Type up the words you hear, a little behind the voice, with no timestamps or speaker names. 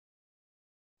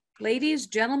Ladies,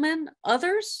 gentlemen,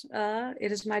 others,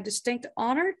 it is my distinct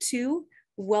honor to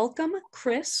welcome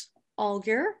Chris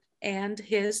Allgyer and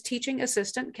his teaching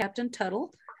assistant, Captain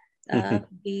Tuttle,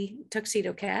 the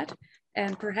Tuxedo Cat.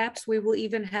 And perhaps we will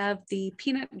even have the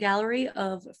peanut gallery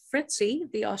of Fritzy,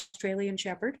 the Australian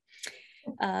Shepherd,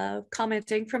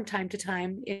 commenting from time to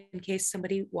time in case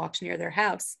somebody walks near their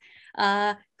house.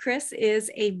 Chris is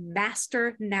a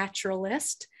Master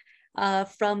Naturalist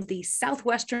from the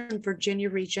southwestern Virginia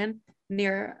region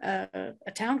near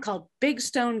a town called Big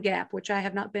Stone Gap, which I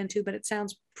have not been to, but it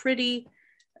sounds pretty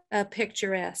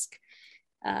picturesque.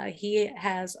 He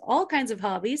has all kinds of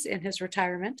hobbies in his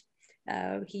retirement.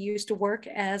 He used to work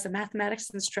as a mathematics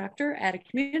instructor at a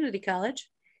community college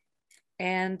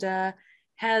and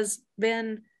has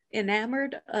been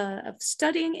enamored of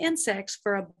studying insects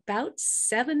for about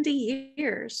 70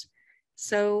 years.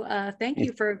 So thank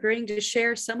you for agreeing to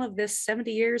share some of this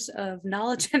 70 years of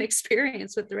knowledge and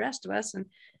experience with the rest of us. And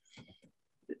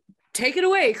take it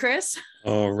away, Chris.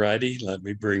 All righty, let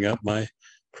me bring up my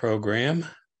program.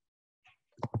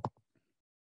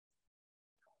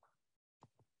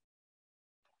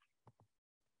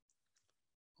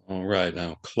 All right,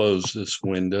 I'll close this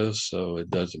window so it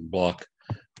doesn't block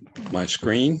my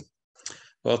screen.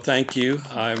 Well, thank you.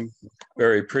 I'm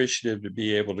very appreciative to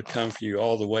be able to come for you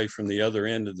all the way from the other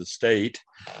end of the state.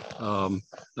 I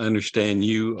understand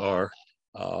you are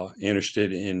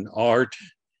interested in art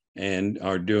and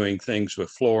are doing things with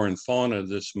flora and fauna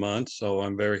this month. So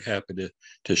I'm very happy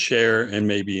to share and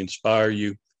maybe inspire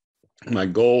you. My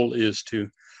goal is to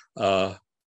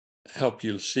help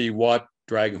you see what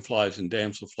dragonflies and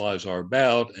damselflies are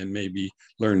about and maybe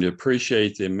learn to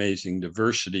appreciate the amazing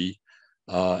diversity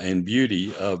and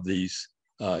beauty of these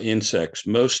insects.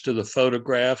 Most of the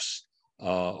photographs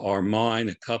are mine.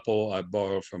 A couple I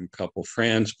borrowed from a couple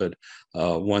friends, but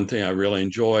one thing I really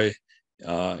enjoy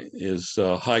is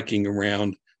hiking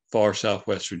around far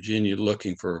southwest Virginia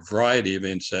looking for a variety of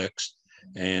insects.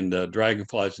 And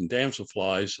dragonflies and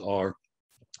damselflies are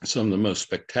some of the most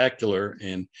spectacular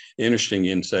and interesting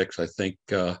insects I think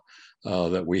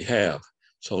that we have.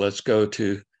 So let's go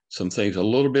to some things, a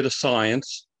little bit of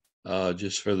science,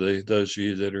 just for those of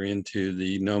you that are into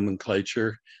the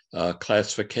nomenclature,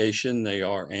 classification. They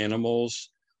are animals.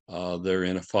 They're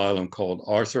in a phylum called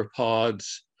arthropods,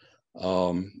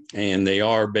 and they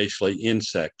are basically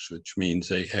insects, which means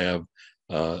they have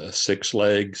 6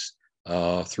 legs,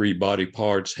 3 body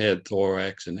parts, head,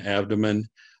 thorax, and abdomen.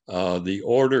 The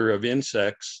order of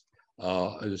insects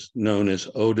is known as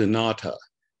Odonata.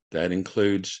 That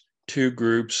includes 2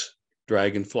 groups,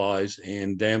 dragonflies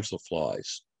and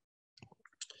damselflies.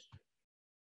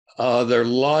 There are a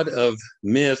lot of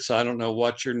myths. I don't know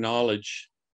what your knowledge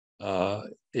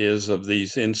is of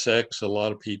these insects. A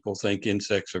lot of people think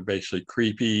insects are basically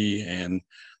creepy and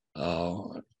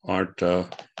aren't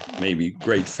maybe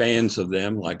great fans of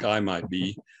them like I might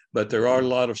be, but there are a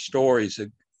lot of stories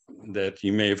that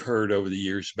you may have heard over the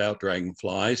years about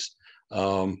dragonflies.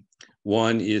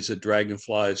 One is that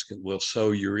dragonflies will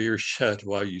sew your ears shut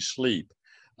while you sleep.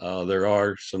 There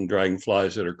are some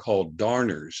dragonflies that are called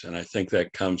darners, and I think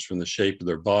that comes from the shape of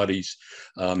their bodies,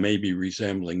 maybe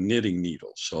resembling knitting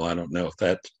needles. So I don't know if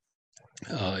that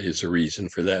is a reason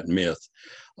for that myth.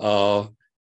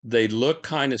 They look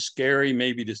kind of scary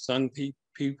maybe to some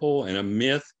people, and a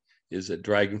myth is that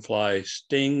dragonfly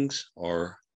stings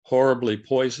are horribly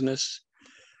poisonous.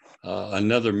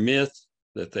 Another myth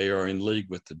that they are in league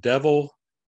with the devil.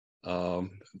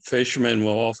 Fishermen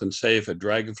will often say if a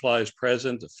dragonfly is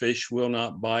present, the fish will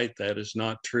not bite. That is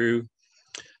not true.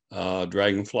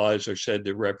 Dragonflies are said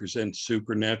to represent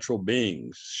supernatural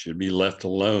beings, should be left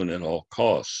alone at all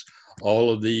costs.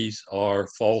 All of these are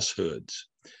falsehoods,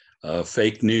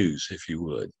 fake news, if you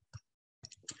would.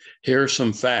 Here are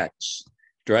some facts.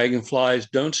 Dragonflies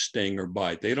don't sting or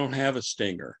bite. They don't have a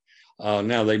stinger.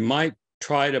 Now, they might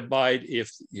try to bite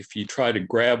if you try to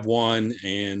grab one,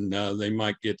 and they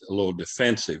might get a little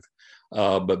defensive.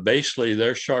 But basically,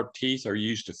 their sharp teeth are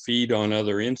used to feed on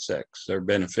other insects. They're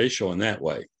beneficial in that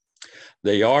way.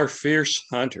 They are fierce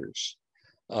hunters.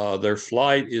 Their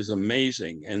flight is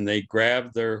amazing, and they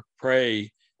grab their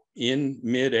prey in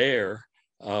midair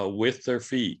with their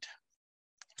feet.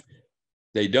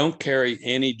 They don't carry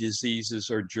any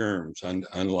diseases or germs,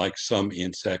 unlike some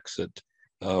insects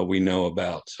that we know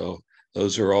about. So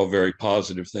those are all very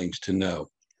positive things to know.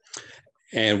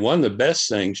 And one of the best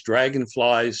things,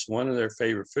 dragonflies, one of their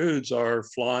favorite foods are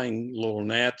flying little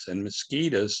gnats and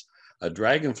mosquitoes. A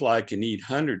dragonfly can eat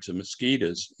hundreds of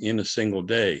mosquitoes in a single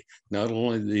day. Not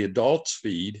only the adults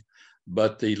feed,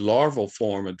 but the larval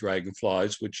form of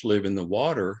dragonflies, which live in the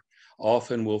water,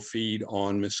 often will feed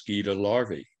on mosquito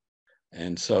larvae.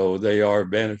 And so they are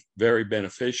very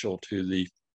beneficial to the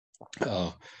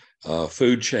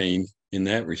food chain in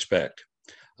that respect.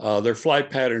 Their flight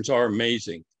patterns are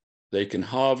amazing. They can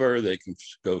hover, they can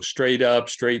go straight up,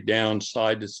 straight down,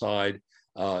 side to side,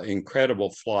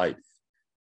 incredible flight.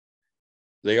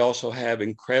 They also have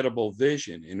incredible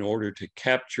vision. In order to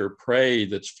capture prey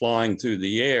that's flying through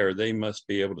the air, they must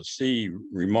be able to see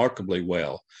remarkably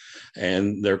well.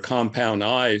 And their compound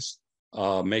eyes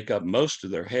make up most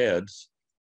of their heads.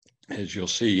 As you'll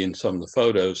see in some of the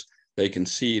photos, they can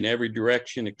see in every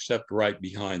direction except right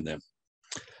behind them.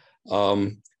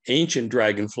 Ancient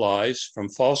dragonflies from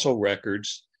fossil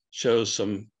records show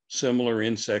some similar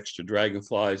insects to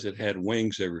dragonflies that had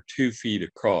wings that were 2 feet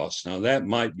across. Now that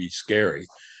might be scary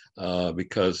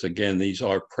because again, these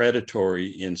are predatory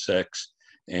insects,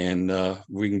 and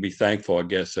we can be thankful, I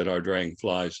guess, that our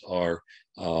dragonflies are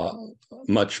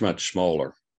much, much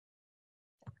smaller.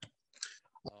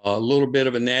 A little bit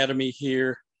of anatomy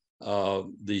here.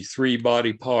 The 3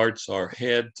 body parts are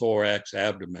head, thorax,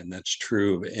 abdomen. That's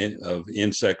true of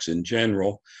insects in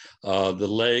general. The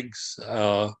legs,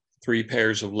 3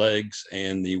 pairs of legs,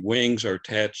 and the wings are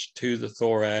attached to the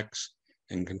thorax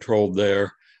and controlled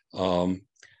there. The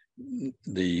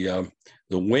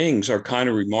wings are kind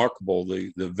of remarkable,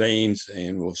 the veins,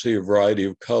 and we'll see a variety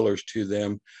of colors to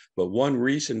them. But one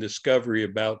recent discovery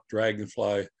about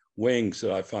dragonfly wings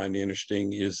that I find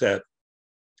interesting is that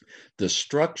the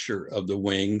structure of the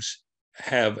wings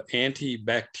have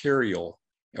antibacterial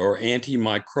or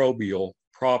antimicrobial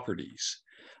properties.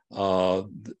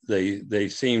 They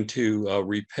seem to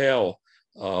repel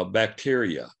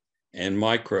bacteria and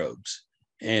microbes.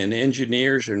 And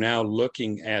engineers are now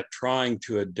looking at trying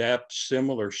to adapt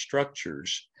similar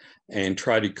structures and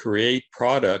try to create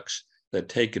products that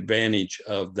take advantage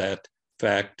of that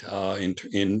fact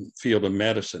in field of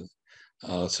medicine.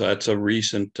 So that's a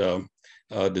recent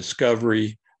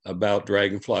discovery about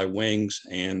dragonfly wings,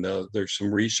 and there's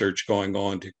some research going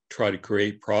on to try to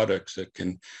create products that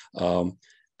can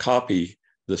copy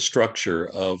the structure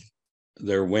of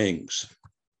their wings.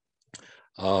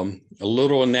 A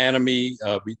little anatomy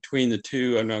between the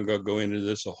two. I'm not going to go into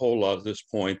this a whole lot at this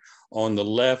point. On the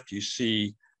left, you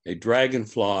see a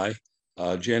dragonfly.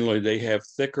 Generally, they have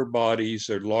thicker bodies.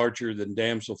 They're larger than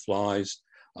damselflies.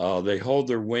 They hold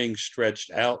their wings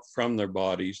stretched out from their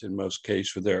bodies in most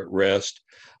cases when they're at rest.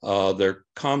 Their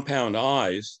compound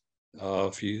eyes,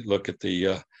 if you look at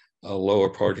the lower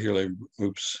part here,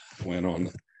 oops, went on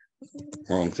the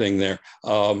wrong thing there.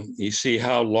 You see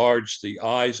how large the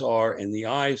eyes are, and the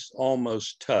eyes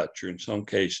almost touch, or in some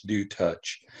cases do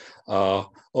touch.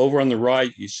 Over on the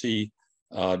right, you see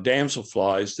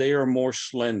damselflies. They are more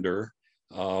slender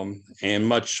and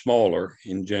much smaller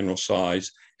in general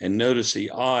size. And notice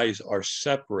the eyes are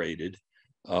separated,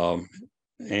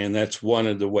 and that's one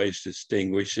of the ways to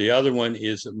distinguish. The other one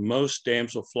is that most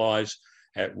damselflies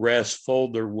at rest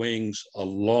fold their wings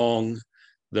along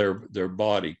their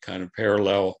body, kind of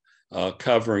parallel,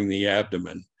 covering the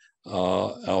abdomen.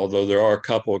 Although there are a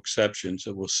couple exceptions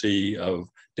that we'll see of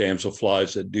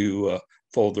damselflies that do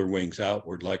fold their wings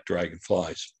outward like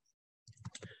dragonflies.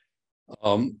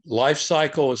 Life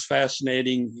cycle is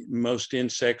fascinating. Most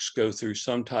insects go through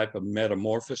some type of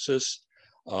metamorphosis.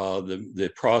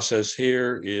 The process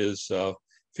here is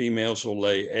females will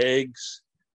lay eggs,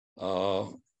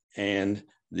 and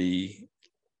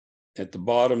at the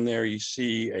bottom there you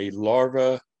see a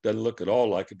larva. Doesn't look at all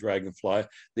like a dragonfly.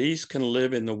 These can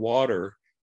live in the water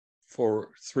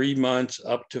for 3 months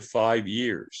up to 5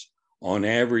 years. On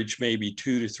average, maybe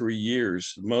 2 to 3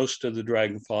 years. Most of the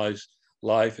dragonflies'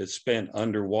 life is spent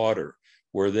underwater,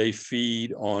 where they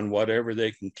feed on whatever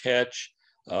they can catch.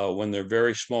 When they're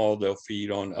very small, they'll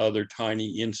feed on other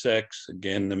tiny insects.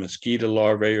 Again, the mosquito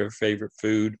larvae are favorite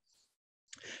food.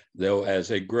 As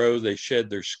they grow, they shed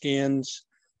their skins.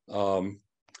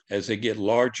 As they get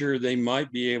larger, they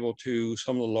might be able to,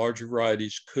 some of the larger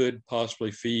varieties could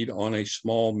possibly feed on a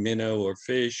small minnow or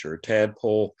fish or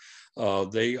tadpole.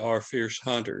 They are fierce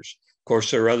hunters. Of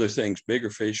course, there are other things. Bigger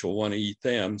fish will want to eat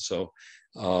them. So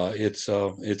it's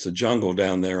a jungle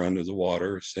down there under the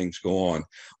water as things go on.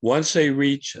 Once they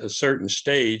reach a certain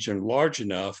stage and large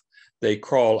enough, they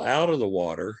crawl out of the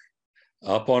water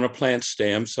up on a plant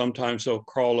stem. Sometimes they'll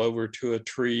crawl over to a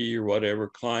tree or whatever,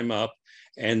 climb up,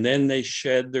 and then they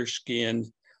shed their skin.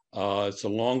 It's a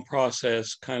long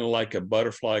process, kind of like a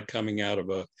butterfly coming out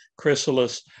of a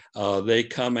chrysalis. They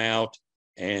come out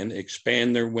and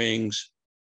expand their wings.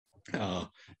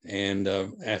 And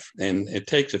it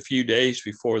takes a few days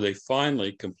before they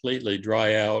finally completely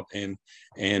dry out and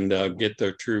get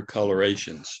their true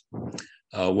colorations.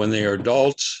 When they are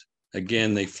adults,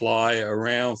 Again, they fly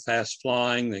around, fast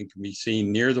flying. They can be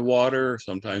seen near the water.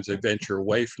 Sometimes they venture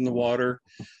away from the water.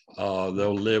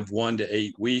 They'll live 1 to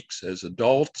 8 weeks as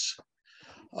adults.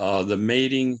 The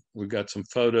mating, we've got some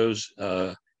photos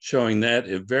showing that,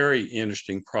 a very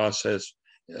interesting process.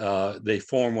 They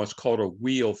form what's called a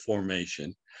wheel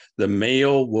formation. The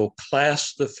male will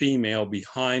clasp the female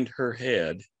behind her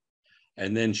head,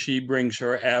 and then she brings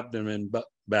her abdomen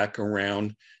back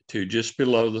around to just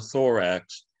below the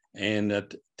thorax, and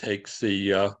that takes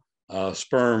the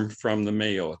sperm from the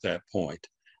male at that point.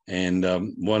 And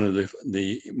one of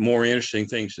the more interesting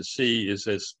things to see is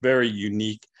this very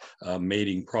unique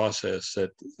mating process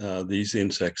that these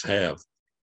insects have.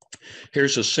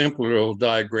 Here's a simple little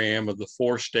diagram of the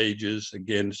 4 stages.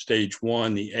 Again, stage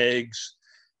 1, the eggs,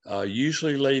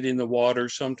 usually laid in the water.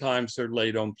 Sometimes they're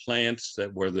laid on plants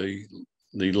where the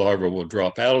larva will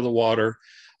drop out of the water.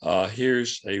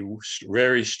 Here's a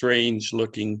very strange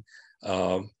looking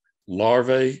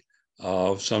larvae,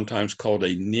 sometimes called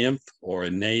a nymph or a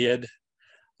naiad.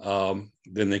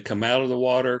 Then they come out of the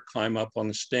water, climb up on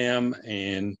the stem,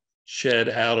 and shed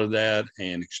out of that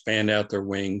and expand out their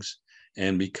wings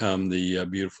and become the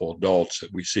beautiful adults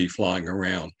that we see flying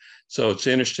around. So it's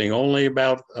interesting, only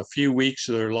about a few weeks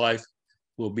of their life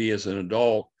will be as an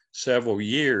adult. Several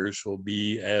years will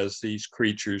be as these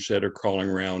creatures that are crawling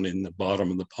around in the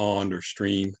bottom of the pond or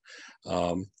stream,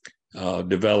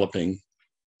 developing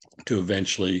to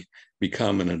eventually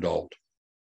become an adult.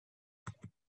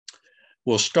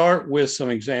 We'll start with some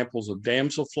examples of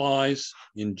damselflies.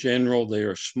 In general, they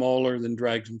are smaller than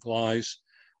dragonflies,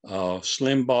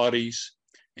 slim bodies,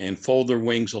 and fold their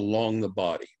wings along the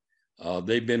body.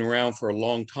 They've been around for a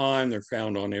long time. They're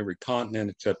found on every continent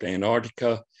except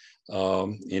Antarctica.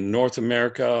 In North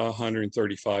America,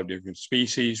 135 different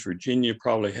species. Virginia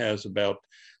probably has about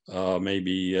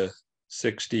maybe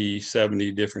 60,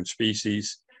 70 different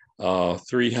species,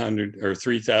 300 or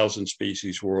 3,000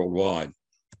 species worldwide.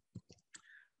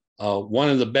 One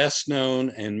of the best known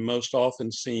and most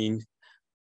often seen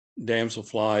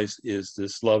damselflies is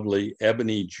this lovely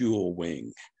ebony jewel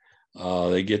wing.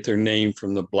 They get their name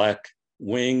from the black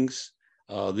wings.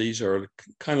 These are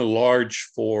kind of large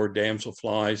for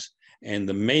damselflies, and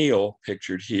the male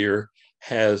pictured here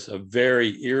has a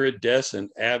very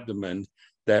iridescent abdomen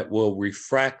that will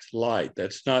refract light.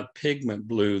 That's not pigment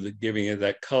blue that giving it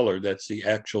that color. That's the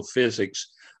actual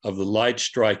physics of the light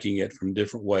striking it from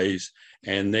different ways,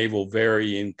 and they will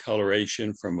vary in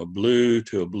coloration from a blue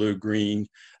to a blue-green.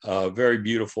 Very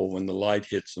beautiful when the light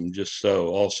hits them, just so.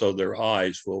 Also, their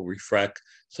eyes will refract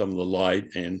some of the light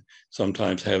and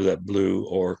sometimes have that blue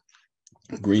or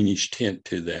greenish tint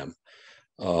to them.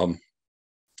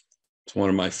 It's one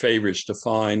of my favorites to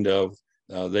find.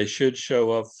 They should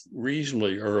show up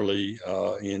reasonably early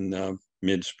in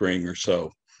mid-spring or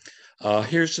so.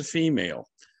 Here's the female.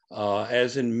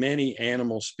 As in many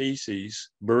animal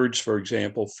species, birds, for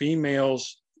example,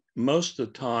 females most of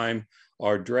the time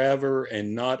are drabber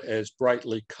and not as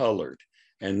brightly colored.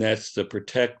 And that's to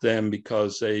protect them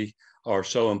because they are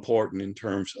so important in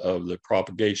terms of the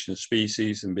propagation of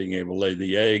species and being able to lay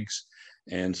the eggs.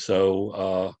 And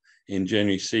so in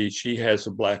Jenny C, she has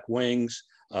the black wings,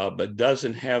 but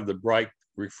doesn't have the bright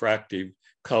refractive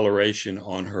coloration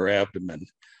on her abdomen.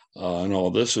 And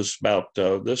all this is about,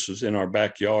 this was in our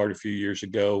backyard a few years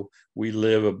ago. We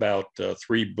live about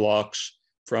 3 blocks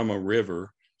from a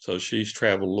river. So she's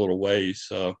traveled a little ways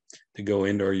to go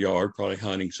into our yard, probably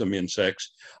hunting some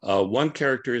insects. One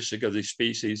characteristic of these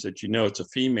species that you know it's a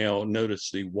female,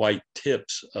 notice the white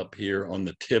tips up here on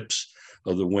the tips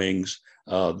of the wings.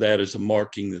 That is a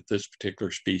marking that this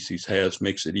particular species has,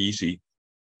 makes it easy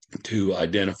to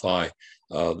identify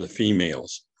the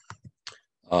females.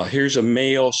 Here's a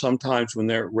male. Sometimes when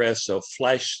they're at rest, they'll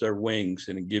flash their wings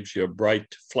and it gives you a bright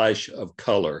flash of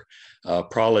color,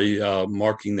 probably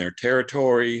marking their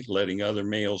territory, letting other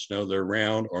males know they're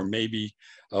around, or maybe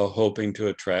hoping to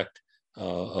attract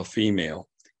a female.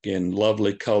 Again,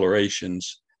 lovely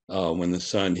colorations when the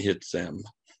sun hits them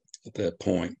at that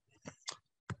point.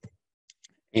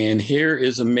 And here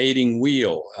is a mating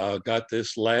wheel. Got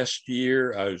this last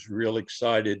year. I was real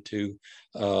excited to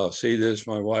see this.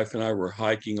 My wife and I were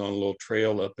hiking on a little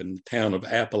trail up in the town of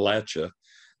Appalachia,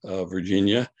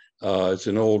 Virginia. It's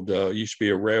an old, used to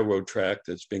be a railroad track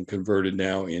that's been converted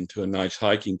now into a nice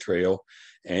hiking trail.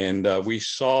 And we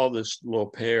saw this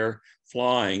little pair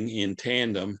flying in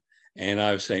tandem. And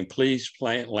I was saying, please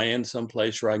land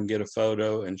someplace where I can get a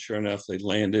photo. And sure enough, they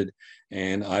landed.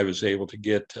 And I was able to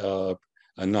get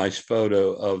a nice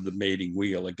photo of the mating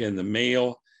wheel. Again, the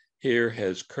male here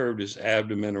has curved his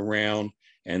abdomen around,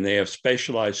 and they have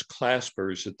specialized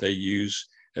claspers that they use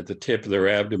at the tip of their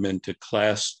abdomen to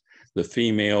clasp the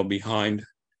female behind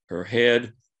her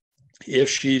head. If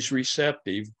she's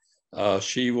receptive,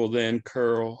 she will then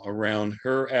curl around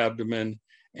her abdomen.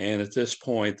 And at this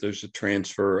point, there's a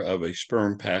transfer of a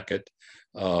sperm packet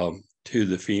to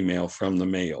the female from the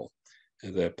male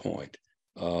at that point.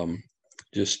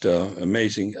 Just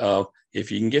amazing.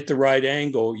 If you can get the right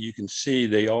angle, you can see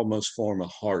they almost form a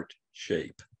heart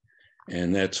shape.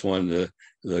 And that's one of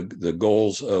the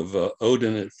goals of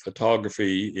odonate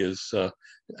photography is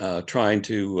trying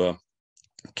to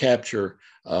capture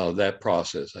that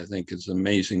process. I think it's an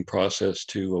amazing process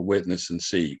to witness and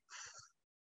see.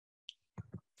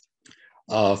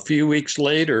 A few weeks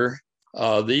later,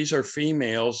 these are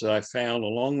females that I found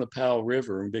along the Powell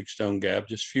River in Big Stone Gap,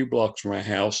 just a few blocks from my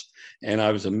house. And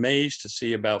I was amazed to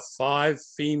see about 5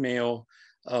 female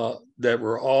that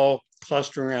were all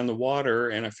clustering around the water.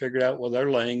 And I figured out, well,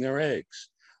 they're laying their eggs.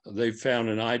 They've found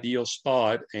an ideal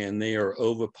spot and they are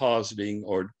ovipositing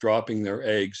or dropping their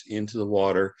eggs into the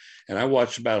water. And I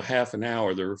watched about half an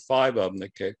hour. There were 5 of them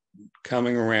that kept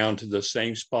coming around to the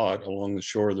same spot along the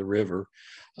shore of the river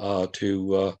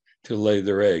to lay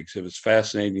their eggs. It was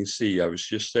fascinating to see. I was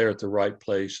just there at the right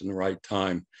place and the right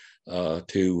time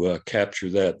to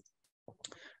capture that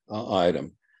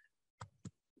item.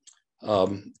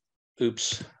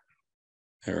 Oops.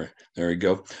 There we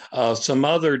go. Some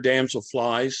other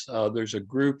damselflies, there's a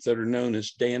group that are known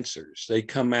as dancers. They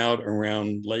come out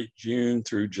around late June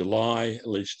through July, at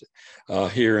least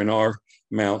here in our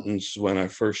mountains when I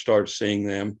first started seeing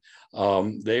them.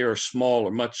 They are smaller,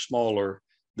 much smaller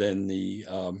than the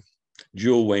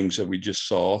jewel wings that we just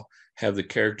saw, have the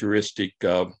characteristic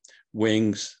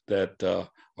wings that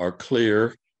are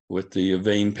clear with the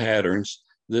vein patterns.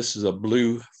 This is a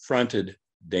blue-fronted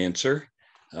dancer.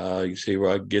 You can see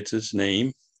where it gets its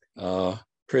name.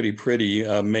 Pretty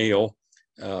male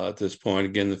at this point.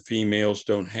 Again, the females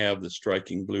don't have the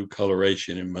striking blue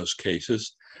coloration in most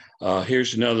cases.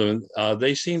 Here's another one.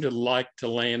 They seem to like to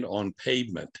land on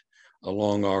pavement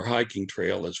along our hiking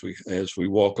trail as we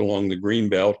walk along the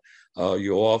greenbelt.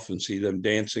 You'll often see them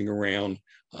dancing around,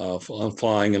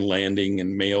 flying and landing,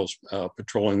 and males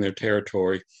patrolling their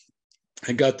territory.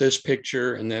 I got this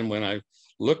picture, and then when I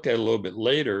looked at it a little bit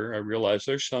later, I realized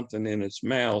there's something in its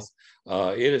mouth.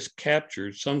 It has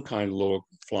captured some kind of little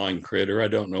flying critter. I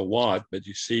don't know what, but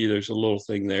you see there's a little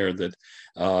thing there that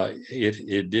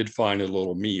it did find a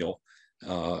little meal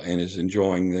and is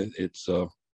enjoying its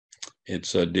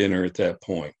dinner at that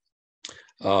point.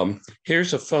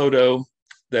 Here's a photo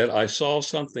that I saw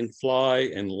something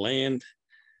fly and land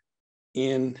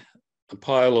in a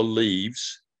pile of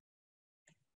leaves.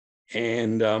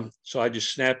 And so I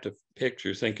just snapped a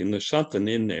picture thinking there's something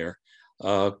in there.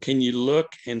 Can you look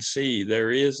and see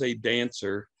there is a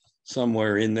dancer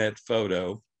somewhere in that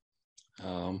photo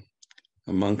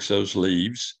amongst those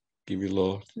leaves? Give you a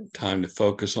little time to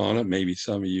focus on it. Maybe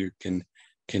some of you can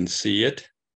see it.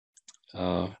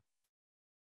 Look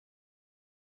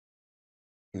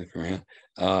around.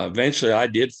 Eventually I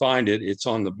did find it. It's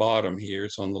on the bottom here.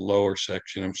 It's on the lower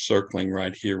section. I'm circling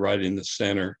right here, right in the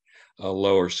center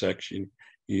lower section.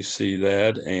 You see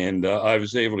that, and I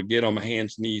was able to get on my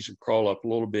hands and knees and crawl up a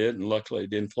little bit, and luckily it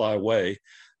didn't fly away.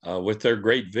 With their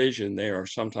great vision, they are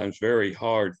sometimes very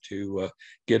hard to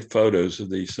get photos of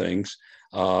these things.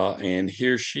 And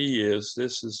here she is.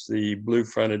 This is the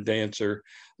blue-fronted dancer,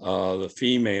 the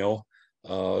female,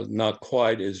 not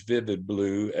quite as vivid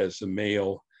blue as the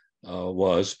male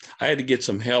was. I had to get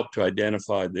some help to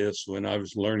identify this when I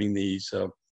was learning these.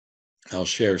 I'll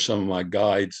share some of my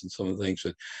guides and some of the things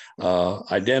that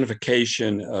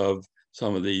identification of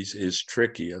some of these is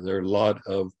tricky. There are a lot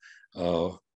of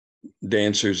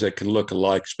dancers that can look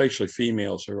alike, especially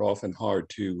females are often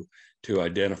hard to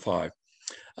identify.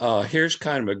 Here's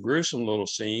kind of a gruesome little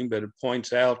scene, but it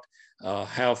points out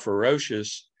how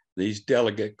ferocious these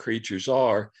delicate creatures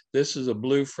are. This is a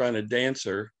blue-fronted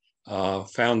dancer.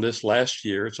 Found this last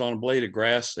year. It's on a blade of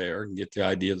grass there. You can get the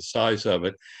idea of the size of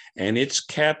it. And it's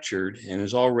captured and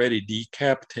has already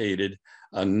decapitated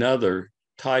another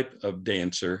type of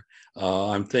dancer.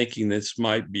 I'm thinking this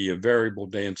might be a variable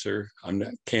dancer.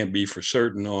 Can't be for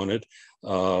certain on it,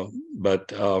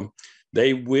 but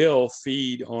they will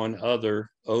feed on other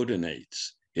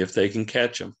odonates if they can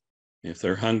catch them, if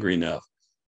they're hungry enough.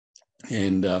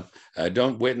 And I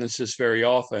don't witness this very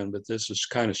often, but this is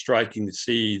kind of striking to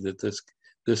see that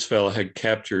this fellow had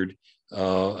captured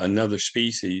another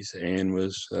species and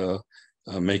was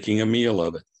making a meal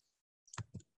of it.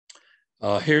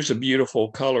 Here's a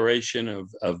beautiful coloration of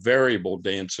a variable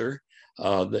dancer.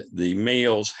 The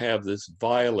males have this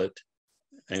violet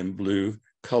and blue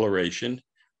coloration.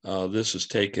 This is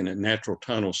taken at Natural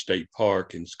Tunnel State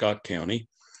Park in Scott County.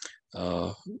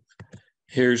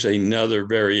 Here's another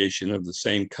variation of the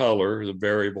same color, the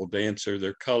variable dancer.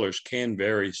 Their colors can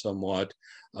vary somewhat,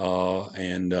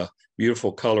 and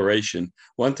beautiful coloration.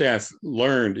 One thing I've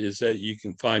learned is that you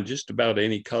can find just about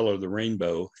any color of the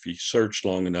rainbow if you search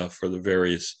long enough for the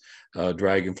various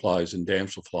dragonflies and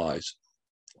damselflies.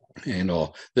 And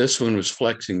this one was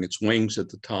flexing its wings at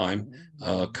the time,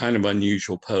 kind of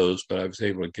unusual pose, but I was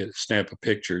able to snap a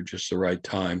picture just the right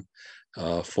time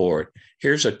for it.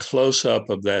 Here's a close-up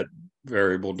of that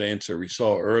variable dancer we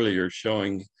saw earlier,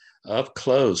 showing up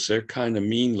close. They're kind of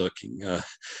mean looking.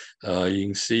 You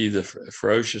can see the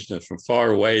ferociousness from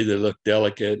far away. They look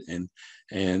delicate and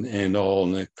all,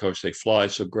 and of course they fly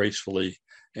so gracefully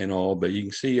and all, but you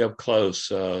can see up close,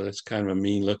 that's kind of a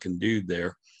mean looking dude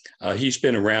there. He's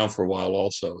been around for a while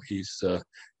also. He's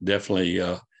definitely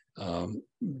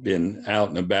been out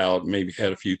and about, maybe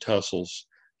had a few tussles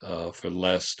for the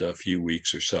last few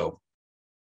weeks or so.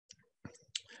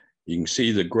 You can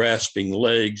see the grasping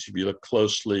legs. If you look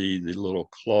closely, the little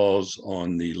claws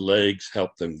on the legs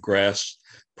help them grasp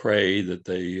prey that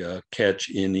they catch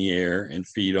in the air and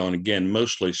feed on. Again,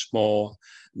 mostly small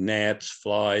gnats,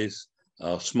 flies,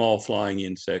 small flying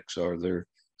insects are their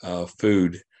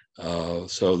food.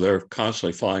 So they're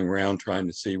constantly flying around trying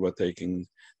to see what they can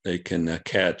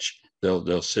catch.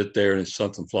 They'll sit there, and if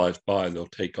something flies by, they'll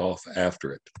take off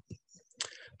after it.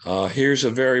 Here's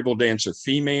a variable dancer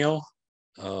female.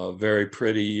 Very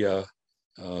pretty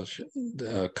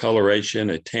coloration,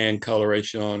 a tan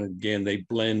coloration on it. Again, they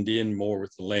blend in more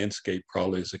with the landscape,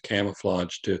 probably as a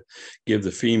camouflage to give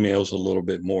the females a little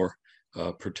bit more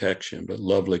protection, but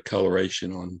lovely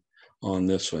coloration on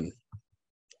this one.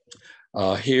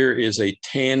 Here is a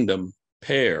tandem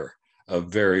pair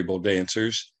of variable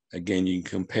dancers. Again, you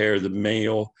can compare. The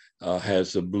male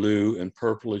has the blue and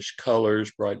purplish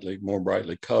colors, more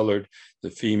brightly colored.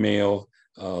 The female,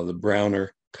 the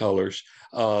browner colors.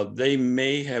 They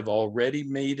may have already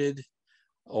mated,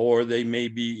 or they may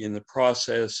be in the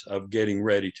process of getting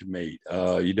ready to mate.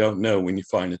 You don't know when you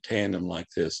find a tandem like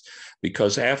this,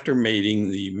 because after mating,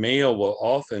 the male will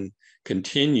often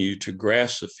continue to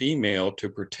grasp the female to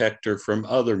protect her from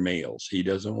other males. He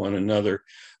doesn't want another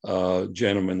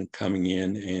gentleman coming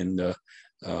in and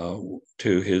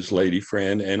to his lady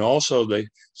friend. And also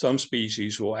some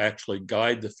species will actually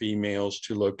guide the females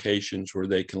to locations where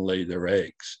they can lay their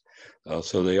eggs.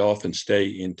 So they often stay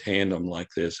in tandem like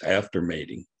this after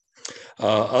mating.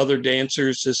 Other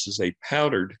dancers, this is a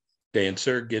powdered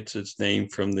dancer, gets its name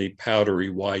from the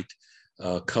powdery white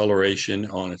coloration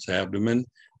on its abdomen.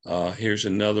 Here's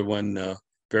another one,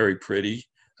 very pretty.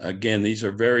 Again, these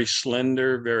are very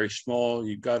slender, very small.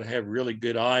 You've got to have really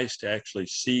good eyes to actually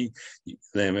see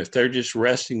them. If they're just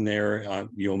resting there,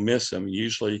 you'll miss them.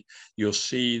 Usually you'll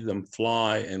see them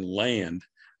fly and land.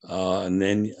 And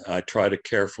then I try to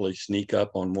carefully sneak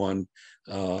up on one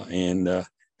and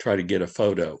try to get a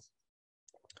photo.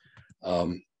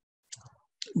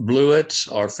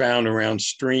 Bluets are found around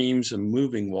streams and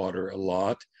moving water a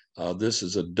lot. This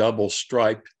is a double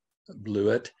striped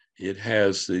bluet. It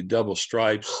has the double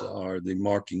stripes, are the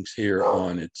markings here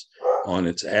on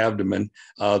its abdomen.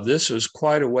 This is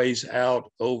quite a ways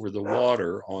out over the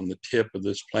water on the tip of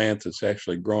this plant that's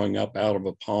actually growing up out of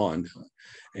a pond,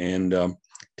 and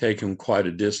taken quite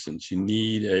a distance. You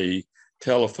need a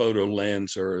telephoto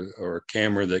lens or a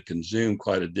camera that can zoom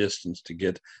quite a distance to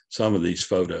get some of these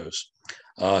photos.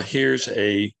 Here's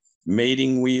a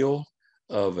mating wheel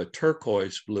of a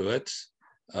turquoise bluet.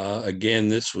 Again,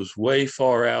 this was way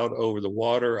far out over the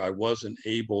water. I wasn't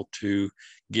able to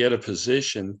get a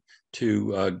position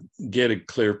to get a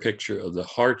clear picture of the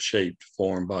heart-shaped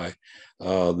form by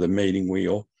the mating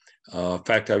wheel. In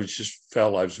fact, I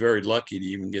felt I was very lucky to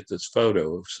even get this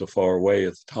photo so far away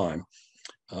at the time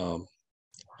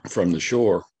from the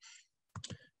shore.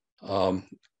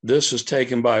 This was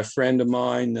taken by a friend of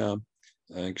mine, an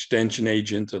extension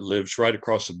agent that lives right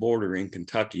across the border in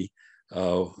Kentucky.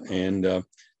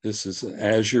 This is an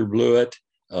azure bluet,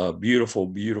 beautiful,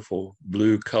 beautiful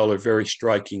blue color, very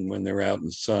striking when they're out in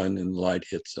the sun and the light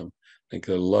hits them. I think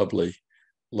they're a lovely,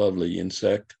 lovely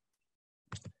insect.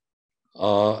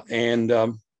 Forktails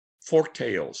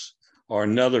are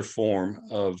another form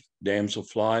of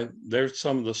damselfly. They're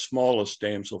some of the smallest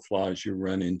damselflies you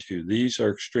run into. These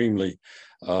are extremely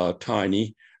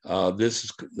tiny.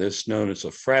 This is known as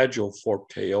a fragile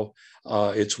forktail.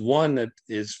 It's one that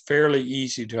is fairly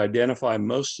easy to identify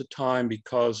most of the time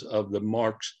because of the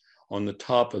marks on the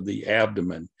top of the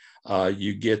abdomen.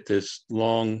 You get this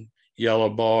long yellow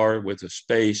bar with a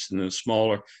space, and then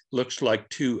smaller, looks like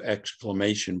 2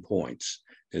 exclamation points.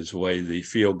 is the way the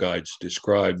field guides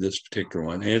describe this particular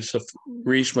one. And it's a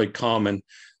reasonably common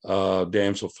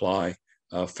damselfly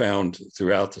found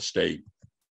throughout the state.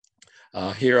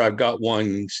 Here I've got one.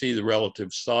 You can see the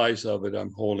relative size of it.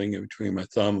 I'm holding it between my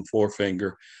thumb and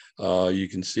forefinger. You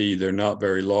can see they're not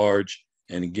very large.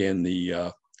 And again,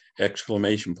 the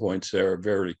exclamation points there are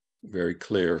very, very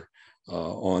clear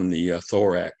on the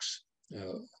thorax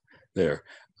there.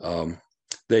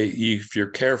 If you're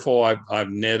careful, I've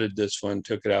netted this one,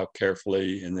 took it out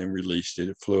carefully, and then released it.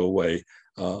 It flew away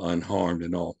unharmed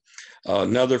and all.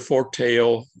 Another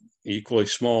fork-tail, equally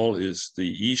small, is the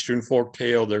eastern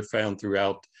fork-tail. They're found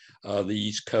throughout the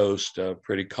East Coast,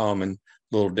 pretty common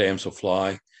little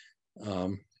damselfly.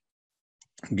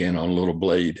 Again, on a little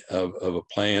blade of a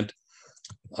plant.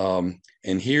 And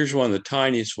here's one of the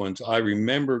tiniest ones. I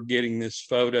remember getting this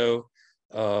photo.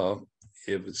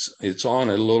 It's on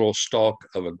a little stalk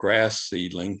of a grass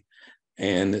seedling,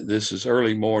 and this is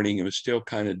early morning. It was still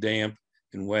kind of damp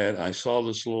and wet. I saw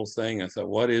this little thing. I thought,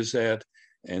 what is that?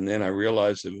 And then I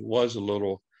realized it was a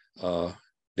little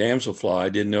damselfly. I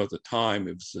didn't know at the time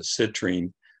it was a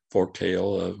citrine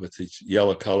forktail with its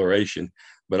yellow coloration.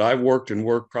 But I worked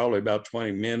probably about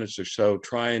 20 minutes or so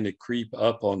trying to creep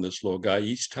up on this little guy.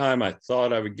 Each time I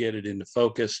thought I would get it into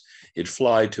focus, it'd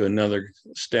fly to another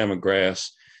stem of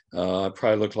grass. I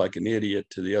probably looked like an idiot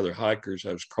to the other hikers.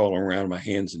 I was crawling around on my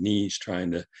hands and knees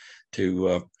trying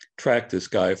to track this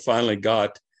guy. I finally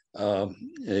got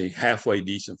a halfway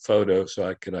decent photo so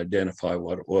I could identify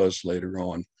what it was later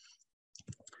on.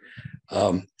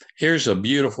 Here's a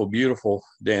beautiful, beautiful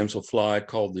damselfly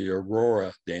called the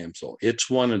Aurora damsel. It's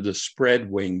one of the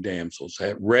spread-winged damsels.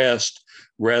 At rest,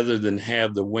 rather than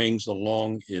have the wings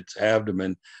along its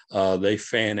abdomen, they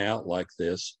fan out like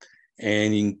this.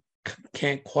 And you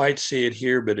can't quite see it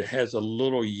here, but it has a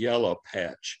little yellow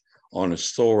patch on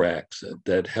its thorax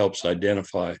that helps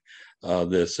identify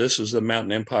this. This is the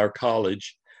Mountain Empire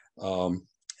College.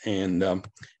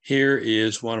 Here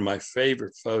is one of my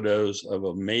favorite photos of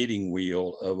a mating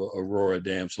wheel of Aurora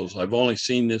damsels. I've only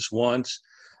seen this once.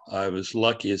 I was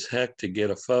lucky as heck to get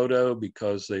a photo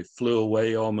because they flew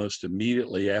away almost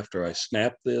immediately after I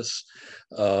snapped this,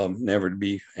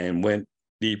 and went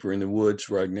deeper in the woods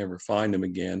where I'd never find them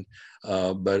again.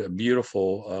 But a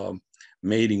beautiful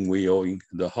mating wheel.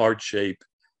 The heart shape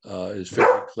is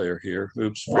very clear here.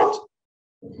 Oops, Fritz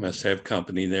must have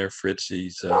company there.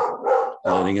 Fritzy's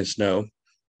letting us know.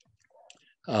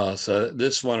 So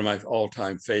this is one of my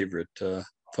all-time favorite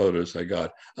photos I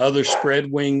got. Other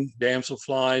spread wing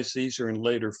damselflies, these are in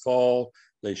later fall.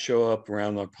 They show up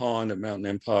around the pond at Mountain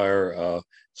Empire,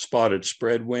 spotted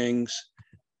spread wings.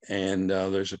 And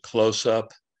there's a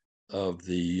close-up of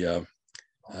the,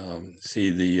 see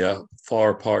the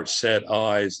far apart set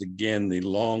eyes, again, the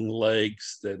long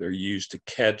legs that are used to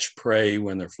catch prey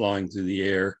when they're flying through the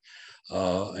air.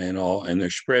 And they're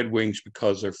spread wings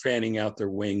because they're fanning out their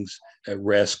wings at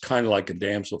rest, kind of like a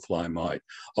damselfly might.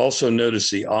 Also notice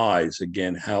the eyes,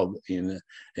 again, how in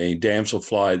a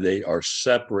damselfly, they are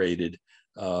separated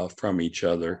from each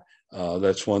other.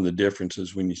 That's one of the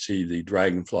differences when you see the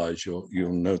dragonflies, you'll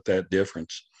note that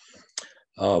difference.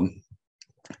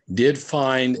 Did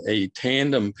find a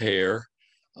tandem pair.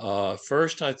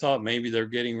 First, I thought maybe they're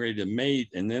getting ready to mate,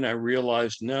 and then I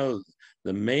realized, no,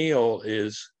 the male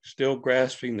is still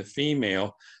grasping the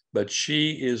female, but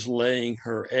she is laying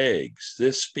her eggs.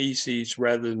 This species,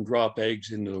 rather than drop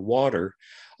eggs into the water,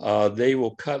 they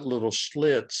will cut little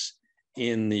slits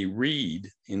in the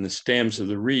reed, in the stems of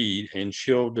the reed, and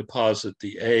she'll deposit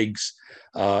the eggs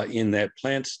in that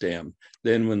plant stem.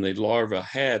 Then when the larvae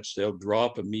hatch, they'll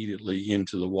drop immediately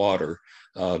into the water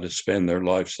to spend their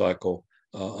life cycle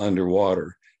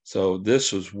underwater. So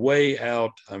this was way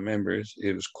out. I remember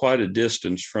it was quite a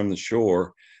distance from the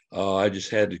shore. I just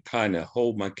had to kind of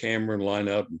hold my camera and line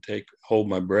up and hold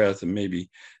my breath and maybe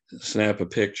snap a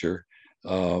picture.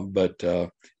 But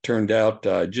turned out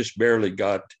I just barely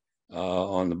got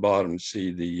on the bottom to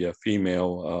see the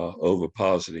female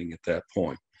ovipositing at that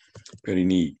point. Pretty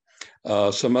neat.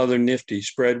 Some other nifty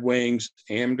spread wings,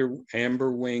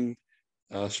 amber wing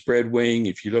spread wing.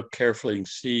 If you look carefully, you can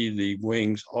see the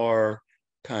wings are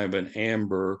kind of an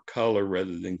amber color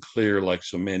rather than clear like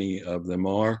so many of them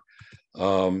are.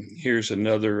 Here's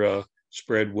another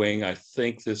spread wing. I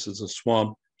think this is a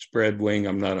swamp spread wing.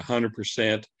 I'm not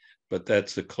 100%, but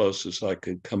that's the closest I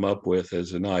could come up with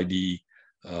as an ID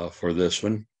for this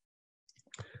one.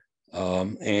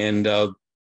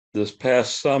 This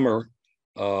past summer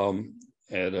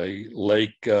at a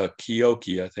lake,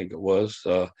 Keoki, I think it was,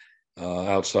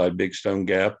 outside Big Stone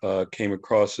Gap, came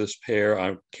across this pair.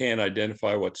 I can't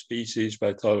identify what species, but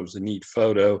I thought it was a neat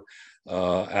photo.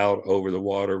 out over the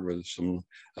water where some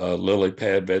lily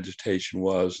pad vegetation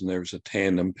was, and there was a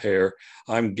tandem pair.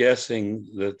 I'm guessing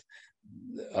that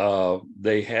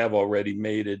they have already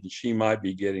mated, and she might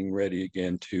be getting ready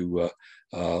again to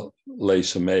lay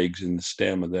some eggs in the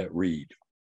stem of that reed.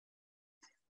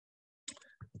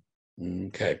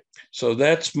 Okay, so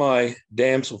that's my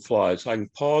damselflies. I can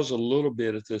pause a little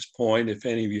bit at this point if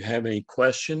any of you have any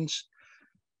questions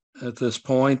at this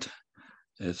point.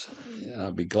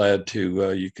 I'll be glad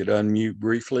to, you could unmute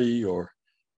briefly or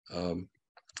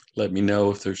let me know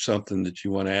if there's something that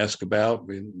you want to ask about,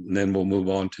 and then we'll move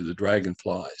on to the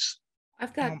dragonflies.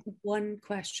 I've got one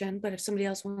question, but if somebody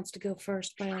else wants to go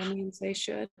first, by all means, they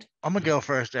should. I'm gonna go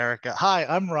first, Erica. Hi,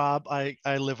 I'm Rob. I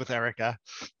live with Erica.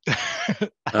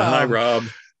 Hi, Rob.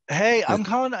 Hey, I'm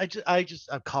calling.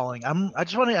 I'm calling. I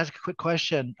just want to ask a quick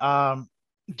question.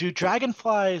 Do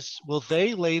dragonflies, will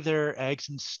they lay their eggs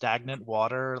in stagnant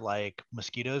water like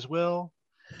mosquitoes will?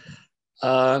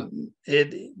 Well,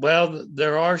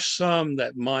 there are some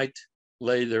that might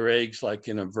lay their eggs like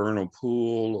in a vernal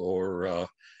pool or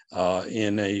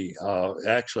in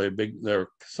there are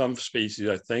some species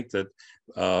I think that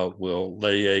will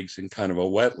lay eggs in kind of a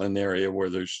wetland area where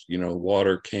there's,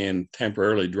 water can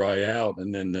temporarily dry out,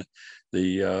 and then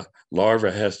the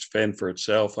larva has to fend for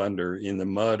itself in the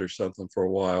mud or something for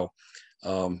a while.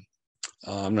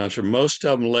 I'm not sure. Most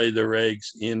of them lay their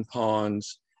eggs in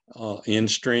ponds, in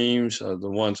streams. The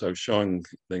ones I was showing,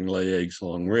 they can lay eggs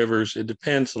along rivers. It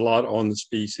depends a lot on the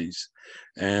species.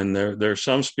 And there are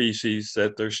some species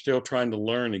that they're still trying to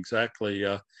learn exactly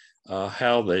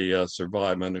how they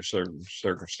survive under certain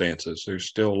circumstances. There's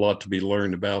still a lot to be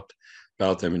learned about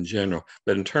them in general.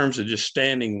 But in terms of just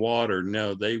standing water,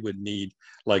 no, they would need,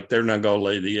 like, they're not going to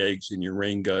lay the eggs in your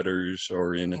rain gutters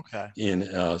or in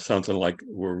something like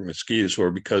where mosquitoes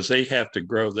were, because they have to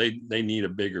grow. They need a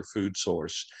bigger food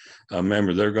source.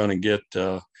 Remember, they're going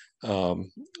to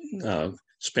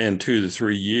spend 2 to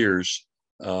 3 years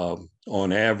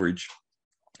on average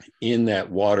in that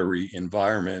watery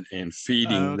environment and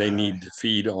feeding. Okay. They need to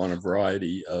feed on a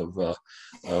variety of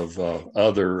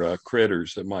other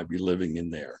critters that might be living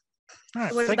in there.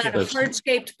 Right, what about a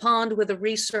hardscaped pond with a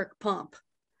recirc pump?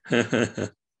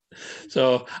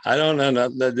 So I don't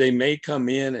know. They may come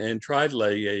in and try to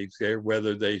lay eggs there.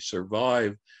 Whether they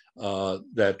survive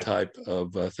that type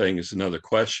of thing is another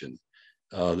question.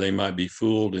 They might be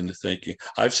fooled into thinking.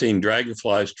 I've seen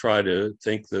dragonflies try to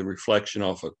think the reflection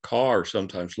off a car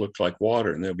sometimes looks like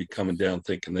water, and they'll be coming down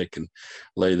thinking they can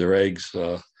lay their eggs,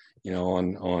 on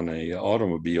a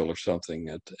automobile or something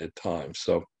at times.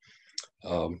 So,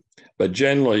 but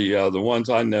generally, the ones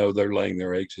I know, they're laying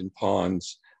their eggs in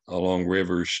ponds, along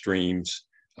rivers, streams.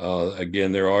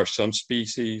 Again, there are some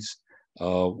species.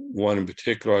 One in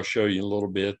particular, I'll show you a little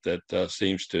bit, that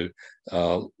seems to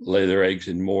lay their eggs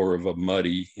in more of a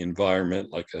muddy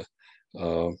environment, like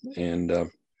and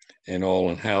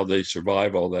how they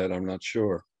survive all that, I'm not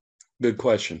sure. Good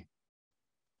question.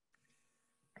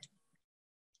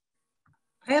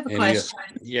 I have a question.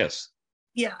 Yes.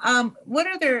 Yeah. What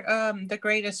are the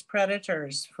greatest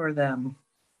predators for them?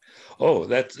 Oh,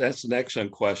 that's an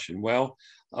excellent question. Well,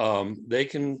 they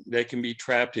can be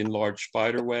trapped in large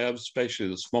spider webs, especially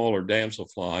the smaller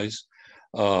damselflies.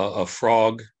 A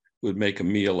frog would make a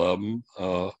meal of them.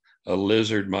 A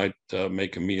lizard might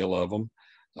make a meal of them.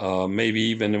 Maybe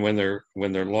even when they're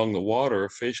along the water, a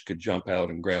fish could jump out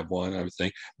and grab one, I would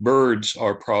think. Birds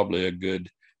are probably a good,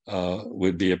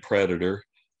 would be a predator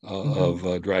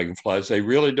of dragonflies. They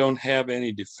really don't have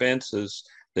any defenses.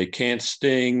 They can't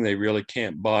sting. They really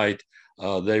can't bite.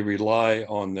 They rely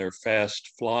on their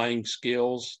fast flying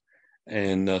skills,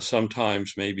 and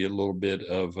sometimes maybe a little bit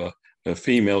of the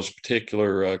females in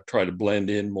particular try to blend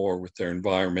in more with their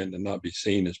environment and not be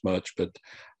seen as much, but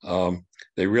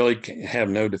they really have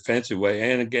no defensive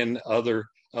way. And again, other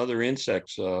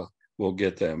insects will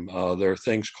get them. There are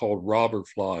things called robber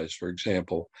flies, for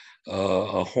example.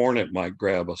 A hornet might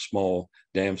grab a small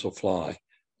damselfly.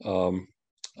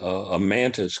 A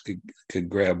mantis could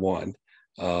grab one.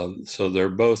 So they're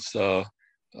both,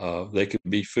 they could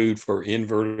be food for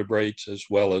invertebrates as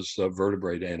well as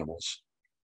vertebrate animals.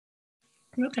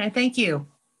 Okay, thank you.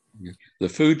 The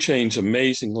food chain's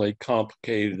amazingly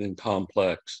complicated and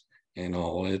complex and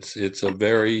all. It's a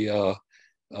very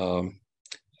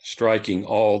striking,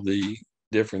 all the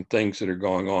different things that are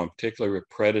going on, particularly with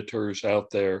predators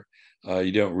out there.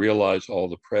 You don't realize all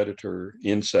the predator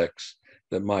insects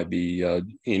that might be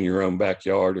in your own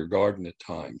backyard or garden at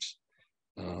times.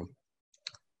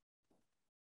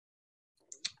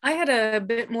 I had a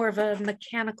bit more of a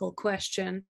mechanical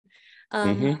question.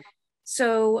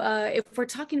 So if we're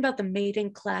talking about the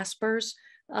mating claspers,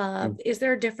 Is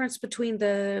there a difference between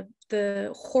the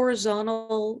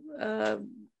horizontal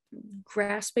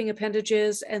grasping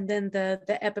appendages and then the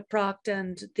epiproct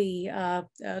and the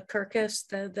curcus,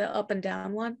 the up and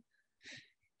down one?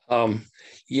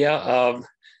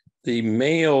 The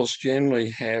males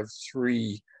generally have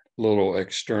three little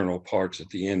external parts at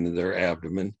the end of their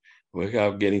abdomen.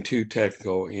 Without getting too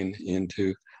technical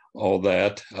into all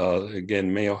that,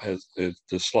 again, male has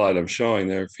the slide I'm showing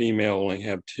there. Female only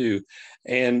have two,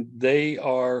 and they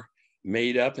are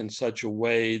made up in such a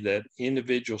way that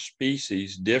individual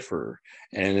species differ,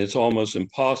 and it's almost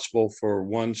impossible for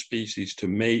one species to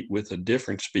mate with a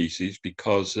different species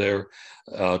because their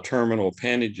terminal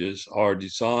appendages are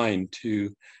designed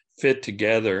to fit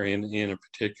together in a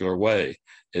particular way.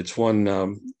 It's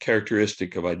one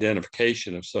characteristic of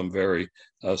identification of some very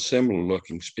similar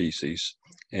looking species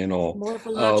and all.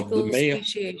 Morphological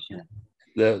speciation.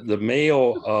 The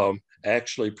male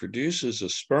actually produces a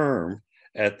sperm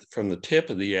from the tip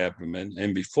of the abdomen,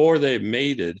 and before they've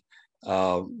mated,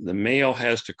 the male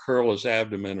has to curl his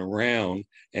abdomen around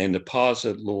and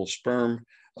deposit little sperm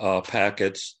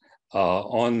packets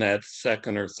on that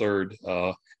second or third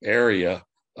area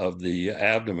of the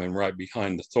abdomen right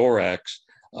behind the thorax.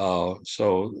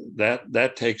 So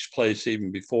that takes place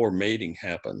even before mating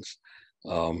happens.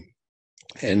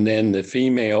 And then the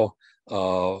female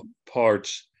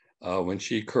parts, when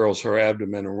she curls her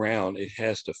abdomen around, it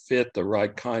has to fit the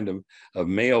right kind of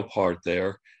male part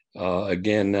there.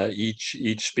 Again,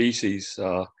 each species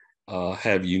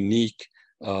have unique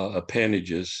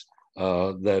appendages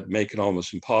that make it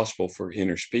almost impossible for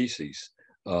interspecies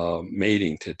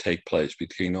mating to take place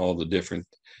between all the different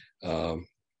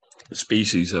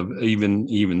species of even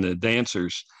the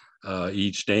dancers.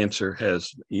 Each dancer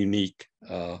has unique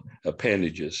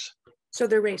appendages. So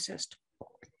they're racist.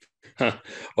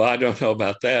 Well, I don't know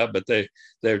about that, but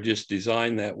they're just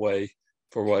designed that way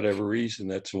for whatever reason.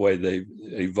 That's the way they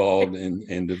evolved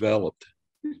and developed.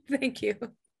 Thank you.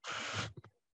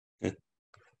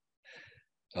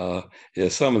 Yeah,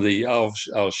 some of the I'll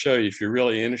show you if you're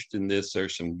really interested in this.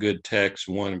 There's some good text.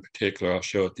 One in particular I'll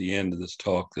show at the end of this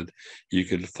talk that you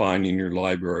could find in your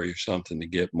library or something to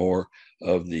get more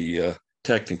of the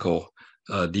technical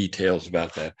details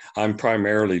about that. I'm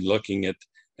primarily looking at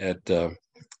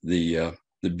the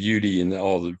beauty and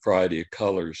all the variety of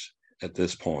colors at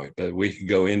this point, but we could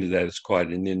go into that. It's quite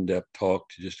an in-depth talk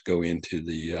to just go into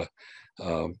the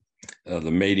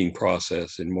mating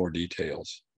process in more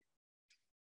details.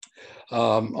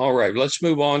 All right, let's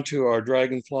move on to our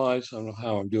dragonflies. I don't know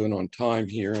how I'm doing on time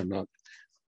here. I'm not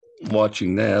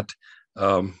watching that.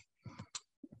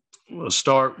 We'll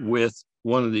start with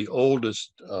one of the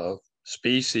oldest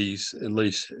species, at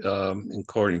least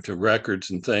according to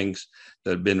records and things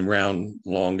that have been around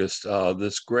longest,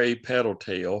 this gray petal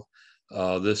tail.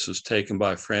 This was taken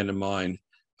by a friend of mine,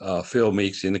 Phil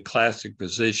Meeks, in the classic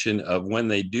position of when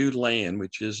they do land,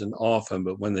 which isn't often,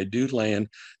 but when they do land,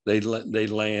 they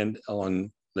land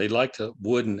on, they like to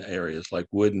wooden areas like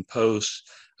wooden posts,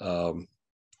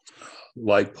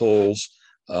 light poles,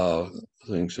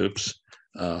 things. Oops.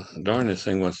 Darn, this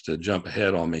thing wants to jump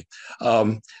ahead on me.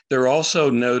 They're also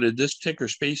noted, this particular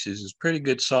species is pretty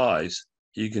good size.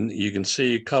 You can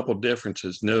see a couple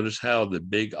differences. Notice how the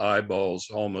big eyeballs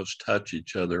almost touch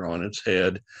each other on its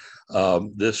head.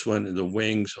 This one, the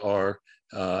wings are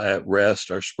at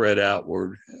rest, are spread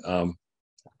outward,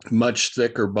 much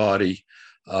thicker body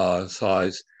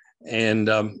size. And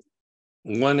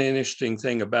one interesting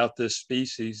thing about this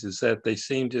species is that they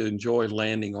seem to enjoy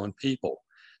landing on people.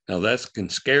 Now that can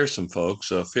scare some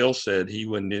folks. Phil said he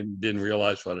didn't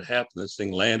realize what had happened. This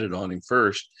thing landed on him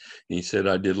first. And he said,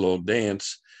 I did a little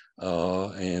dance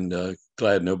and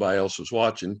glad nobody else was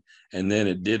watching. And then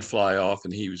it did fly off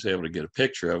and he was able to get a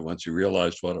picture of it once he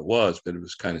realized what it was. But it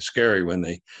was kind of scary when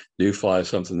they do fly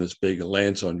something this big and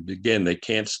lands on you. Again, they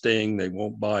can't sting, they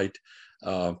won't bite.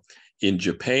 In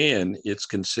Japan, it's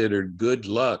considered good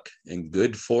luck and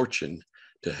good fortune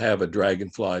to have a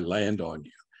dragonfly land on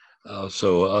you.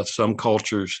 So some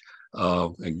cultures,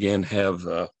 again,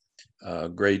 have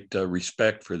great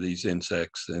respect for these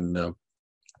insects. And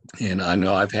I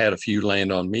know I've had a few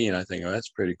land on me and I think, oh, that's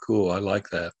pretty cool. I like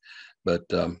that. But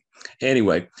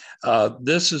anyway,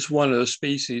 this is one of the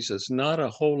species that's not a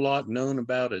whole lot known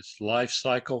about its life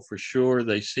cycle for sure.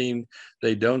 They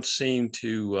don't seem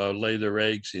to lay their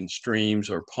eggs in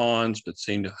streams or ponds, but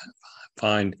seem to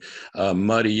find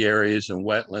muddy areas and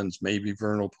wetlands, maybe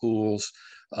vernal pools.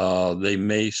 They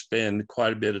may spend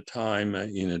quite a bit of time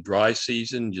in a dry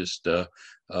season, just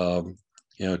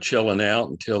chilling out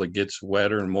until it gets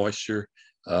wetter and moisture.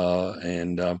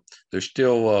 And there's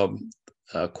still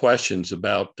questions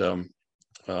about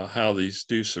how these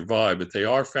do survive, but they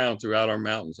are found throughout our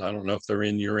mountains. I don't know if they're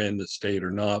in your end of the state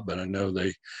or not, but I know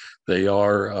they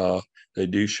are. They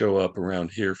do show up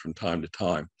around here from time to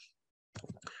time.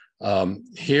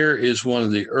 Here is one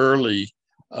of the early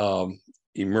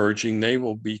emerging. They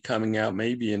will be coming out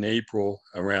maybe in April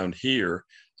around here,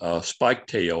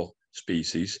 spike-tail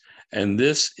species. And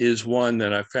this is one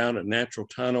that I found at Natural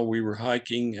Tunnel. We were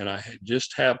hiking and I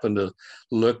just happened to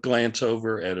glance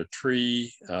over at a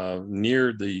tree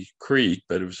near the creek,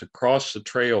 but it was across the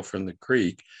trail from the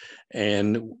creek,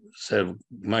 and said,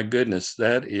 my goodness,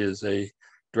 that is a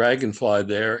dragonfly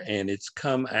there, and it's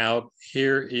come out.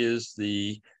 Here is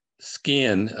the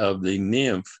skin of the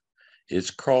nymph.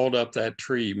 It's crawled up that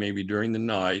tree maybe during the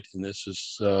night, and this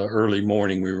is early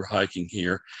morning. We were hiking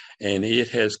here, and it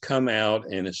has come out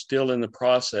and is still in the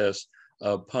process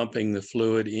of pumping the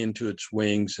fluid into its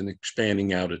wings and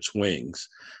expanding out its wings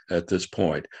at this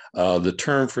point. The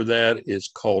term for that is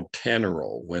called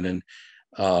tenorol. When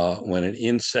an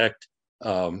insect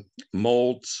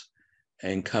molts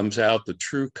and comes out, the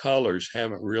true colors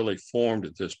haven't really formed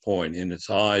at this point in its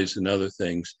eyes and other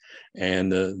things.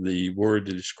 And the word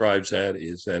that describes that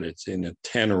is that it's in a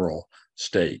tenorol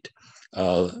state.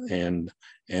 And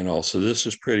also this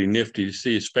is pretty nifty to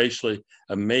see, especially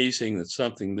amazing that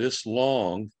something this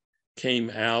long came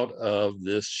out of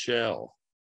this shell.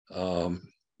 But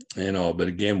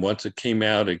again, once it came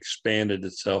out, it expanded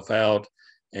itself out,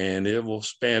 and it will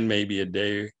spend maybe a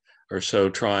day or so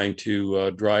trying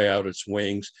to dry out its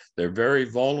wings. They're very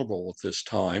vulnerable at this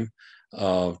time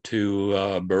to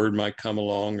a bird might come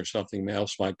along or something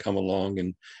else might come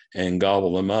along and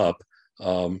gobble them up.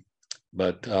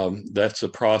 But that's the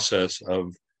process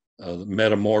of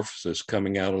metamorphosis,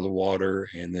 coming out of the water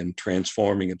and then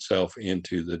transforming itself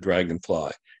into the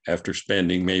dragonfly after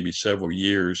spending maybe several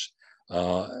years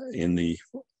in the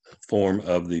form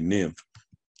of the nymph.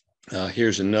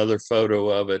 Here's another photo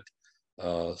of it.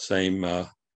 Same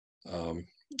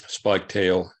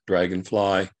spike-tail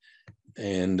dragonfly,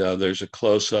 and there's a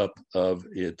close-up of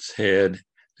its head.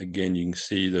 Again, you can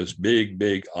see those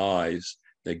big eyes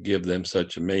that give them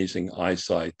such amazing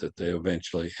eyesight that they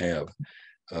eventually have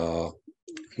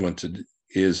once it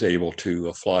is able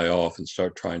to fly off and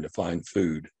start trying to find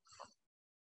food.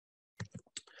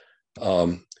 A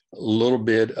little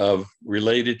bit of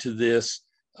related to this,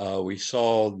 we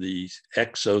saw the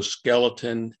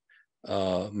exoskeleton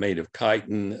made of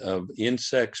chitin of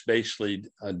insects. Basically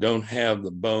don't have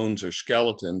the bones or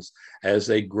skeletons. As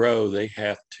they grow, they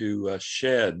have to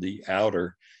shed the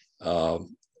outer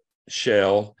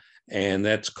shell, and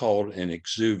that's called an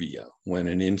exuvia. When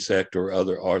an insect or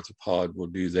other arthropod will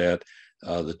do that,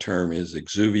 the term is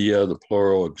exuvia, the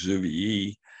plural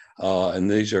exuvii. And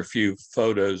these are a few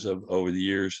photos of over the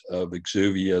years of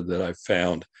exuvia that I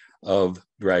found of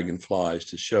dragonflies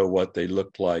to show what they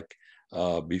looked like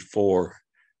before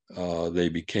they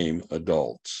became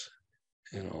adults.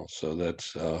 So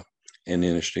that's an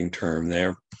interesting term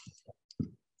there.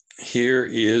 Here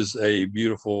is a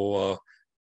beautiful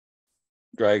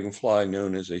dragonfly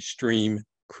known as a stream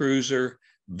cruiser.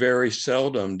 Very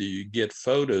seldom do you get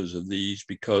photos of these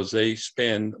because they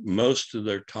spend most of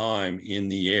their time in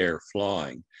the air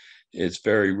flying. It's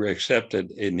very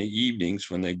accepted in the evenings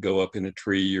when they go up in a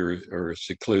tree or a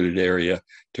secluded area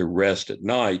to rest at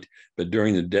night. But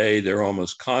during the day, they're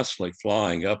almost constantly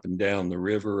flying up and down the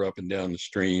river, up and down the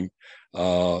stream.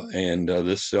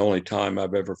 This is the only time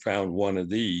I've ever found one of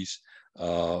these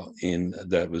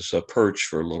that was perched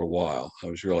for a little while. I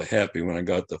was really happy when I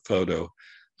got the photo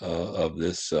of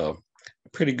this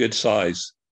pretty good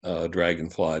size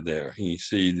dragonfly there. You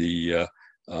see the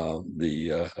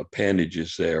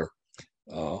appendages there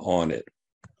on it.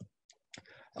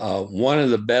 One of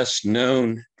the best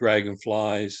known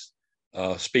dragonflies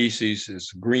species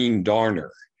is green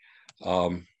darner.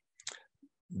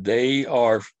 They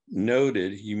are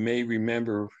noted. You may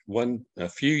remember a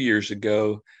few years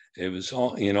ago, it was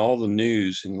in all the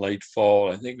news in late fall,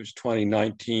 I think it was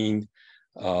 2019,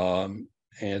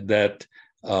 and that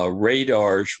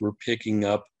radars were picking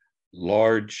up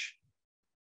large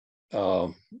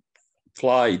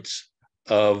flights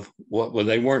of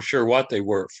they weren't sure what they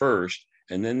were at first,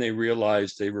 and then they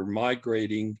realized they were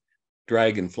migrating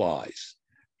dragonflies.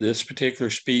 This particular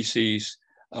species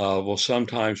will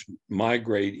sometimes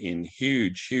migrate in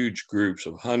huge groups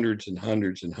of hundreds and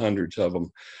hundreds and hundreds of them,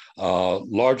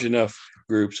 large enough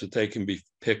groups that they can be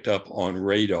picked up on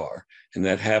radar. And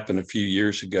that happened a few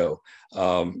years ago.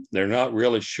 They're not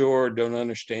really sure, don't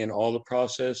understand all the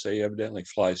process. They evidently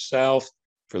fly south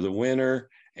for the winter.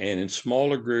 And in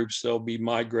smaller groups, they'll be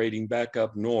migrating back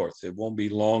up north. It won't be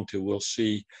long till we'll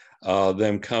see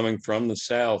them coming from the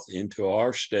south into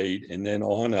our state and then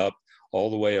on up all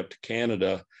the way up to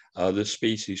Canada. This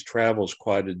species travels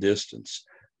quite a distance.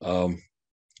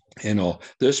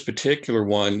 This particular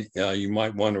one, you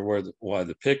might wonder why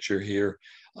the picture here.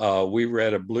 We were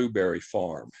at a blueberry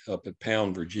farm up at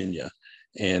Pound, Virginia,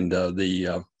 and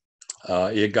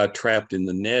it got trapped in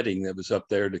the netting that was up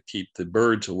there to keep the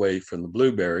birds away from the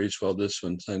blueberries. Well, this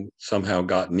one somehow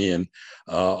gotten in.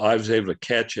 I was able to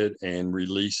catch it and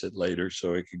release it later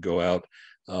so it could go out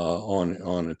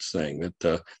on its thing.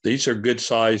 But these are good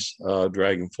size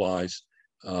dragonflies,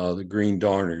 the green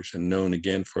darners, and known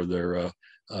again for their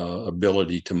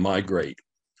ability to migrate.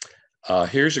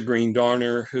 Here's a green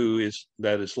darner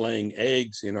that is laying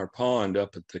eggs in our pond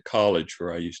up at the college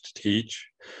where I used to teach.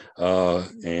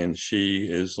 And she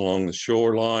is along the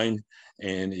shoreline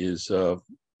and is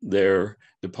there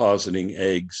depositing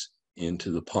eggs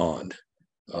into the pond.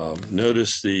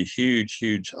 Notice the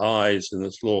huge eyes, and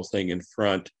this little thing in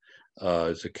front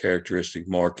is a characteristic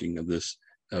marking of this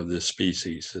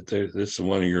species. This is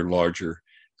one of your larger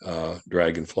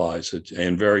dragonflies,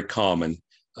 and very common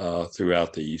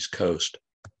throughout the East Coast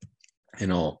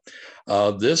and all.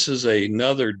 This is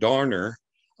another darner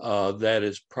that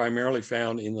is primarily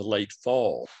found in the late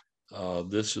fall.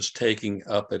 This is taken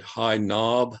up at High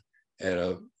Knob at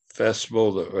a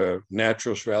festival, the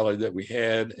Naturalist Rally that we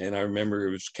had, and I remember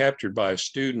it was captured by a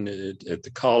student at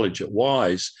the college at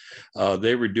Wise.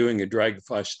 They were doing a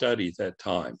dragonfly study at that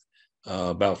time,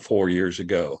 about 4 years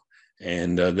ago,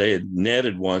 and they had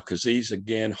netted one because these,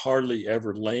 again, hardly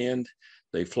ever land.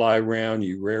 They fly around.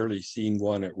 You rarely see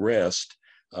one at rest.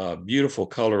 Beautiful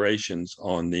colorations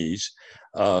on these.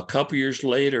 A couple years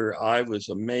later, I was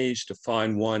amazed to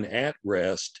find one at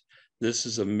rest. This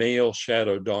is a male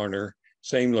shadow darner,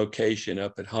 same location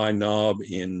up at High Knob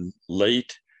in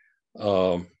late,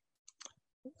 I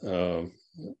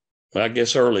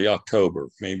guess early October,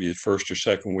 maybe the first or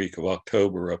second week of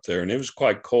October up there. And it was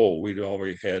quite cold. We'd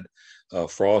already had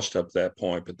frost up that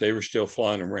point, but they were still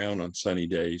flying around on sunny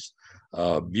days.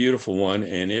 Beautiful one,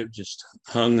 and it just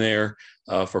hung there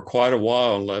for quite a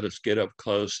while and let us get up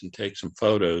close and take some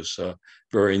photos.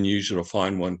 Very unusual to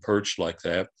find one perched like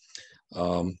that.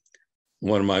 One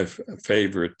of my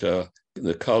favorite, the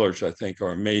colors I think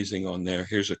are amazing on there.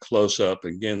 Here's a close-up.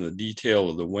 Again, the detail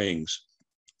of the wings,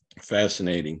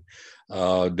 fascinating.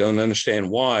 Don't understand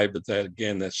why, but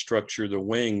that structure of the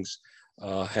wings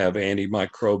have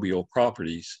antimicrobial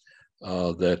properties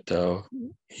that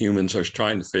humans are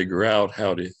trying to figure out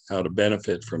how to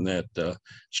benefit from that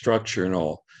structure and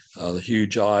all. The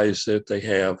huge eyes that they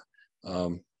have.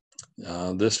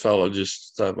 This fellow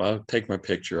just thought, I'll take my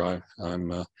picture.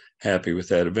 I'm happy with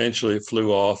that. Eventually it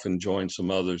flew off and joined some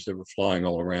others that were flying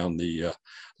all around the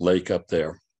lake up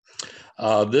there.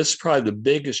 This is probably the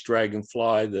biggest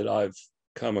dragonfly that I've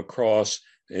come across.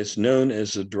 It's known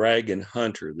as the dragon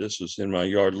hunter. This was in my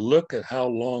yard. Look at how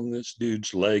long this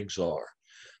dude's legs are.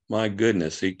 My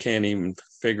goodness, he can't even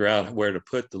figure out where to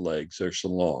put the legs. They're so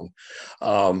long.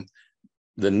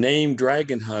 The name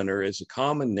dragon hunter is a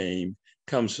common name,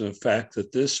 comes from the fact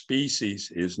that this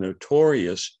species is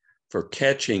notorious for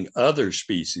catching other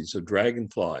species of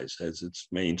dragonflies as its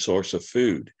main source of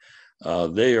food.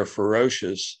 They are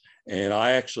ferocious, and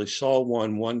I actually saw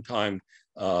one time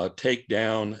take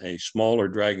down a smaller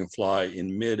dragonfly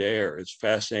in midair. It's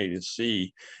fascinating to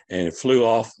see, and it flew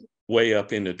off way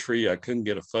up in the tree. I couldn't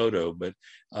get a photo, but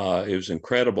it was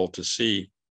incredible to see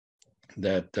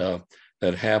that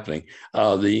happening.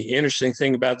 The interesting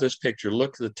thing about this picture,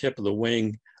 look at the tip of the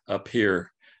wing up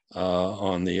here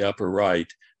on the upper right.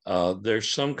 There's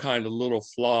some kind of little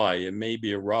fly. It may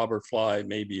be a robber fly, it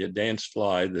may be a dance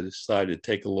fly that decided to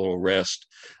take a little rest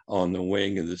on the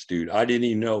wing of this dude. I didn't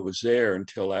even know it was there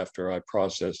until after I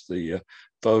processed the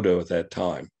photo at that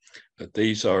time. But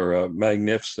these are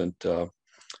magnificent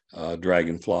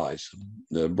dragonflies.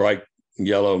 The bright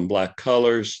yellow and black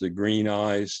colors, the green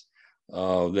eyes.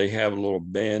 They have a little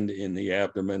bend in the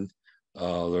abdomen.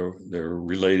 They're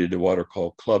related to what are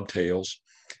called club tails.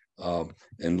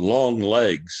 And long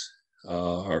legs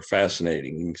are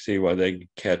fascinating. You can see why they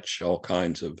catch all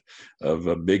kinds of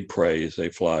big prey as they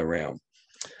fly around.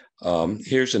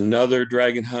 Here's another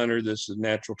dragon hunter. This is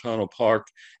Natural Tunnel Park,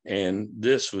 and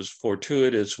this was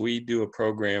fortuitous. We do a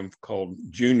program called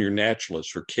Junior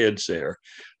Naturalist for kids there.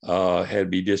 Had to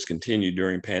be discontinued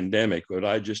during pandemic, but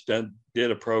I just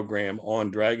did a program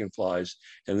on dragonflies,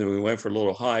 and then we went for a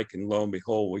little hike, and lo and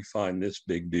behold, we find this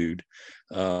big dude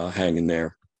hanging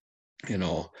there.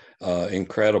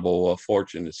 Incredible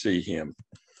fortune to see him.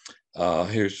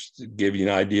 Here's to give you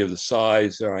an idea of the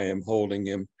size. There I am holding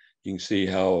him. You can see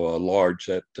how large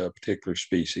that particular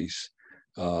species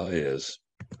is.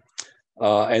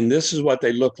 And this is what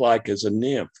they look like as a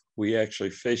nymph. We actually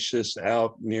fished this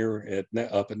out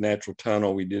up at Natural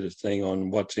Tunnel. We did a thing on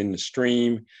what's in the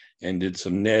stream and did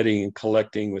some netting and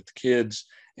collecting with the kids.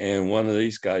 And one of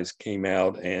these guys came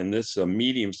out, and this is a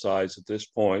medium size at this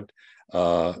point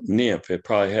nymph. It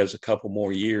probably has a couple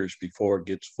more years before it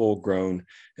gets full grown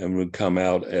and would come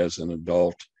out as an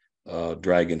adult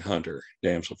dragon hunter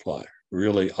damselfly.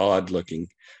 Really odd looking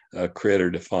critter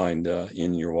to find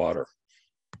in your water.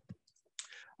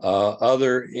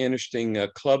 Other interesting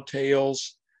club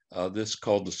tails. This is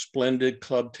called the splendid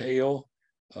club tail.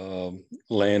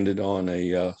 Landed on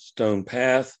a stone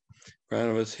path. In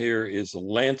front of us here is the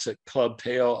lancet club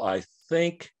tail. I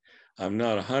think, I'm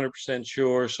not 100%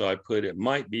 sure, so I put it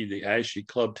might be the ashy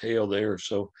club tail there.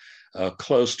 So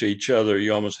close to each other,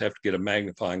 you almost have to get a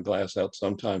magnifying glass out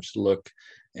sometimes to look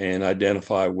and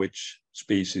identify which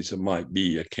species it might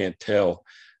be. I can't tell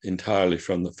entirely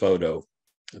from the photo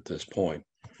at this point.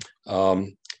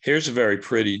 Here's a very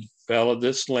pretty fella.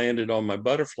 This landed on my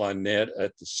butterfly net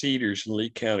at the Cedars in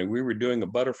Lee County. We were doing a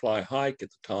butterfly hike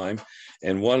at the time,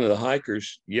 and one of the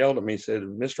hikers yelled at me and said,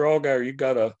 "Mr. Allgyer, you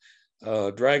got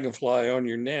a dragonfly on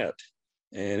your net."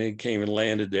 And it came and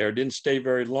landed there. Didn't stay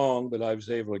very long, but I was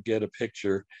able to get a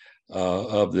picture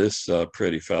of this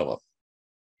pretty fella.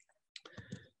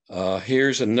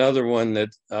 Here's another one that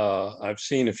I've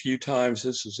seen a few times.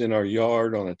 This is in our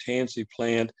yard on a tansy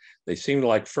plant. They seem to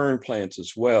like fern plants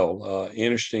as well.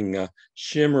 Interesting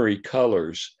shimmery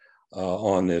colors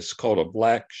on this, called a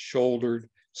black-shouldered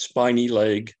spiny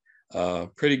leg.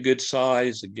 Pretty good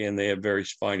size. Again, they have very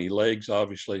spiny legs,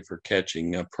 obviously, for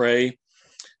catching prey.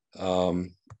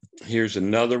 Here's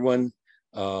another one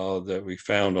that we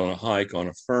found on a hike on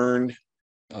a fern.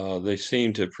 They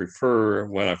seem to prefer,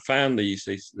 when I found these,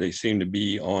 they seem to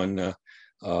be on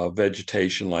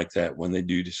vegetation like that when they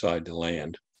do decide to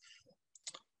land.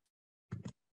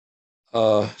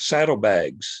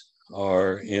 Saddlebags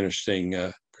are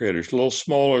interesting critters, a little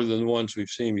smaller than the ones we've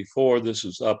seen before. This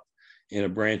is up in a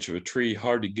branch of a tree,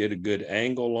 hard to get a good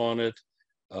angle on it.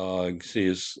 You can see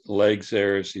his legs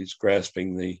there as he's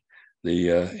grasping the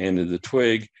end of the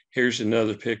twig. Here's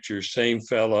another picture, same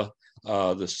fella.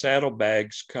 The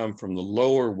saddlebags come from the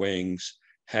lower wings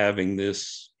having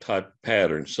this type of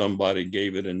pattern. Somebody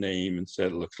gave it a name and said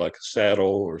it looks like a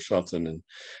saddle or something,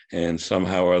 and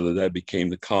somehow or other that became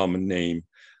the common name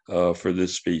for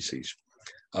this species.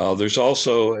 There's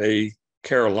also a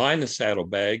Carolina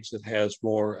saddlebags that has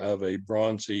more of a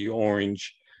bronzy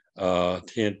orange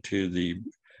tint to the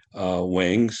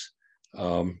wings.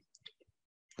 Again,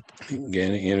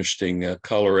 interesting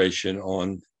coloration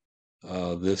on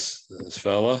this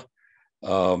fella.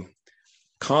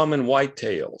 Common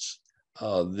whitetails.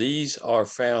 These are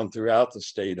found throughout the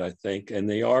state, I think, and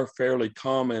they are fairly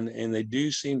common, and they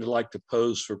do seem to like to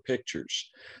pose for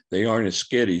pictures. They aren't as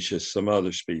skittish as some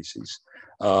other species.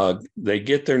 They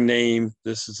get their name,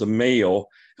 this is a male,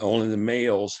 only the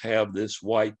males have this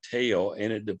white tail,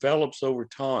 and it develops over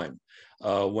time.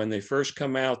 When they first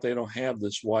come out, they don't have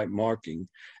this white marking.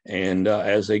 And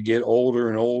as they get older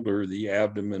and older, the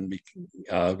abdomen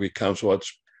becomes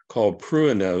what's called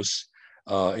pruinose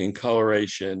in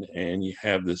coloration, and you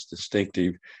have this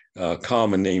distinctive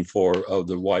common name of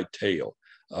the white tail.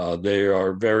 They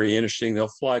are very interesting. They'll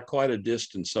fly quite a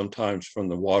distance sometimes from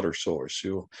the water source.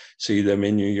 You'll see them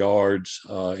in your yards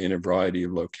in a variety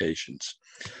of locations.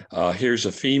 Here's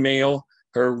a female.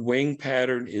 Her wing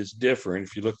pattern is different.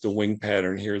 If you look at the wing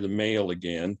pattern here, the male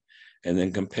again, and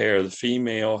then compare, the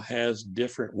female has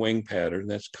different wing pattern.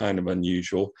 That's kind of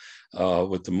unusual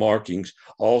with the markings.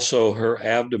 Also, her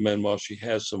abdomen, while she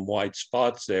has some white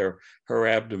spots there, her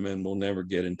abdomen will never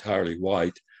get entirely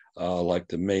white like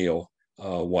the male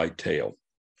white tail.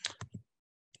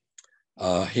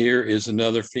 Here is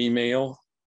another female.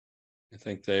 I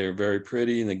think they are very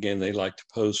pretty. And again, they like to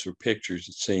pose for pictures,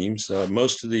 it seems.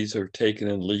 Most of these are taken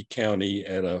in Lee County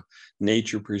at a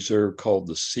nature preserve called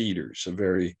the Cedars, a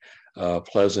very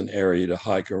pleasant area to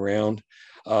hike around.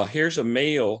 Here's a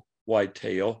male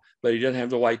whitetail, but he doesn't have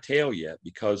the white tail yet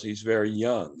because he's very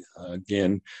young.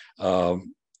 Again,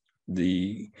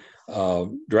 the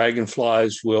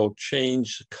dragonflies will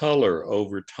change color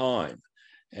over time.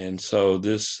 And so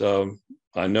this,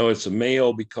 I know it's a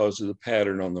male because of the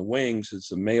pattern on the wings.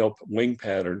 It's a male wing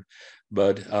pattern,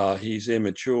 but he's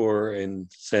immature in the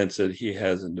sense that he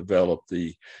hasn't developed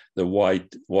the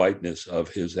whiteness of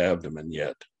his abdomen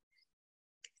yet.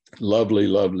 Lovely,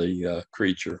 lovely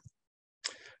creature.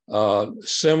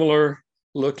 Similar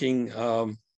looking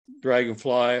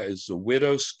dragonfly is the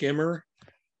widow skimmer.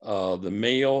 The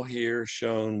male here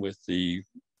shown with the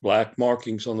black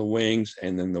markings on the wings,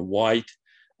 and then the white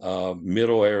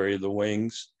middle area of the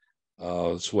wings.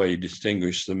 That's the way you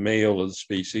distinguish the male of the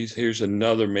species. Here's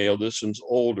another male. This one's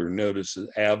older. Notice the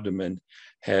abdomen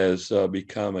has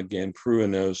become, again,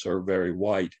 pruinose or very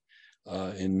white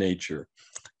in nature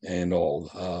and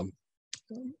all.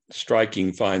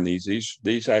 Striking find these.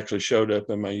 These actually showed up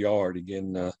in my yard,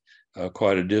 again,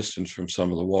 quite a distance from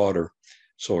some of the water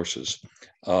sources.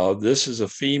 This is a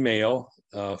female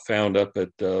found up at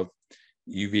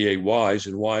UVA Wise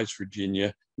in Wise,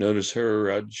 Virginia. Notice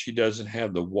her, she doesn't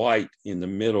have the white in the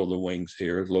middle of the wings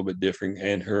here. It's a little bit different,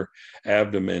 and her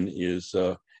abdomen is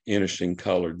interesting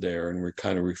colored there, and it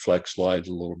kind of reflects light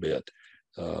a little bit.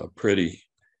 Pretty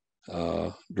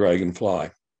dragonfly.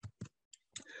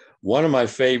 One of my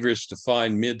favorites to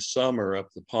find midsummer up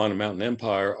the Pond Mountain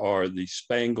Empire are the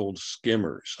spangled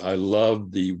skimmers. I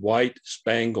love the white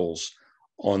spangles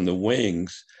on the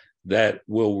wings that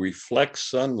will reflect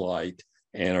sunlight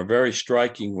and are very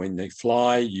striking when they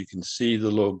fly. You can see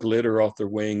the little glitter off their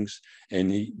wings,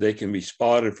 and they can be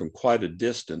spotted from quite a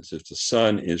distance if the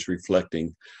sun is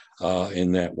reflecting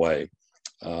in that way.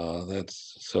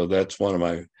 That's one of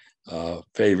my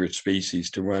favorite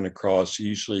species to run across.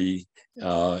 Usually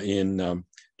in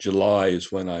July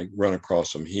is when I run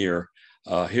across them here.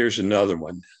 Here's another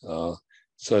one.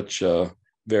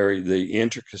 The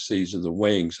intricacies of the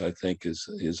wings, I think,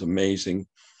 is amazing,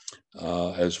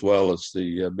 as well as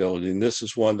the ability. And this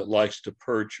is one that likes to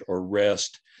perch or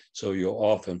rest, so you'll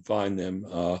often find them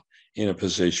in a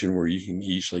position where you can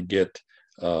easily get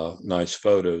nice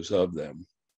photos of them.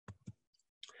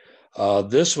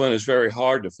 This one is very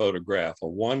hard to photograph, a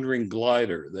wandering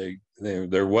glider.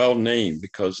 They're well named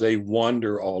because they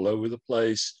wander all over the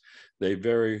place. They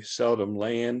very seldom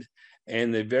land,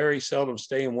 and they very seldom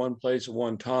stay in one place at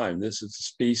one time. This is a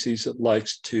species that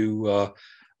likes to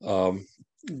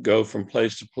go from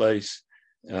place to place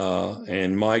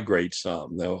and migrate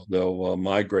some. They'll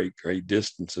migrate great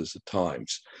distances at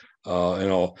times.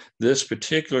 And all. This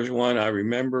particular one, I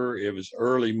remember it was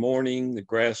early morning. The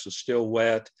grass was still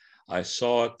wet. I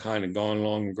saw it kind of going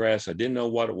along the grass. I didn't know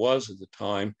what it was at the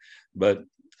time, but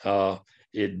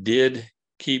it did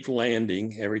keep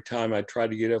landing. Every time I tried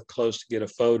to get up close to get a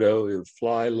photo, it would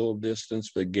fly a little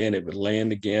distance, but again, it would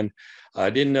land again. I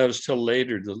didn't notice till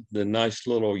later the nice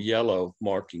little yellow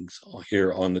markings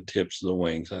here on the tips of the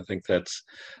wings. I think that's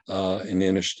an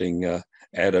interesting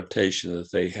adaptation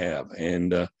that they have,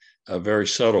 and very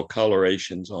subtle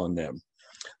colorations on them.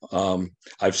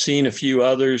 I've seen a few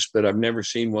others, but I've never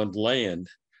seen one land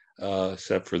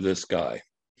except for this guy.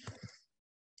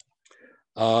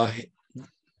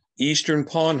 Eastern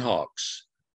pond hawks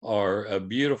are a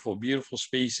beautiful, beautiful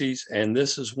species. And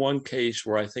this is one case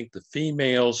where I think the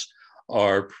females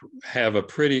have a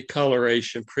prettier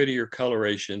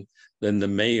coloration than the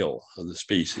male of the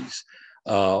species.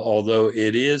 Although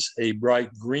it is a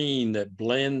bright green that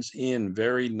blends in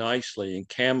very nicely and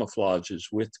camouflages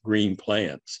with green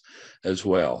plants as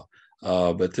well.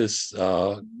 But this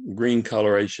green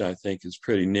coloration, I think, is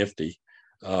pretty nifty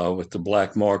with the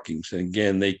black markings. And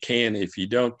again, they can, if you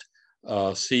don't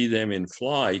see them in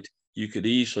flight, you could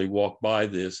easily walk by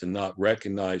this and not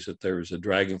recognize that there is a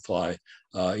dragonfly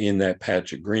in that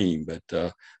patch of green.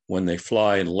 But when they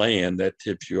fly and land, that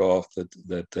tips you off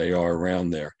that they are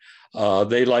around there.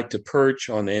 They like to perch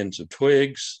on the ends of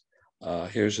twigs.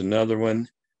 Here's another one.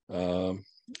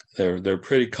 They're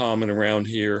pretty common around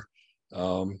here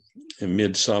in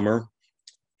midsummer.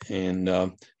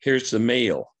 And here's the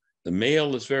male. The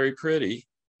male is very pretty.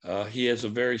 He has a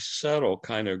very subtle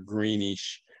kind of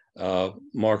greenish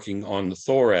marking on the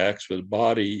thorax, but the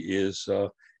body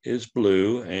is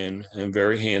blue and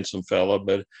very handsome fella.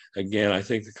 But again, I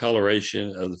think the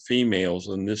coloration of the females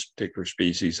in this particular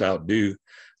species outdo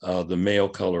the male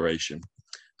coloration.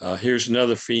 Here's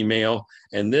another female,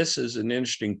 and this is an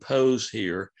interesting pose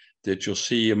here that you'll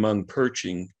see among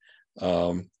perching,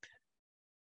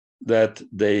 that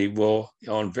they will,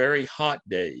 on very hot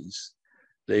days,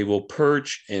 they will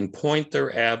perch and point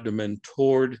their abdomen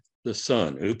toward the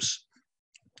sun. Oops.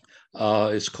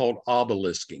 It's called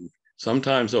obelisking.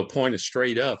 Sometimes they'll point it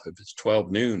straight up if it's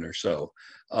 12 noon or so.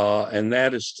 And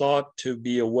that is thought to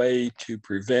be a way to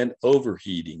prevent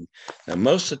overheating. Now,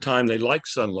 most of the time they like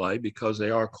sunlight because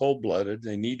they are cold-blooded.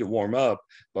 They need to warm up,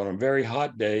 but on a very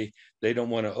hot day, they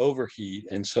don't want to overheat.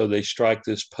 And so they strike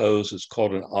this pose. It's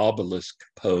called an obelisk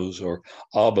pose or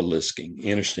obelisking.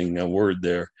 Interesting word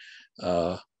there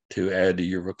to add to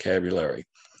your vocabulary.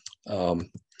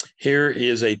 Here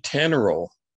is a tenorol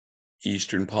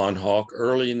eastern pond hawk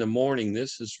early in the morning.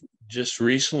 This is just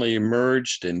recently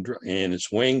emerged, and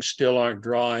its wings still aren't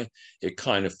dry. It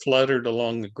kind of fluttered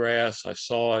along the grass. I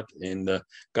saw it and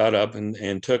got up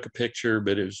and took a picture,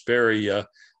 but it was very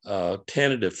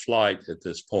tentative flight at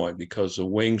this point because the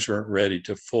wings weren't ready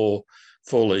to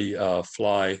fully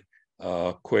fly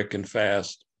quick and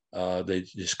fast. They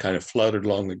just kind of fluttered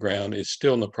along the ground. It's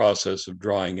still in the process of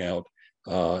drying out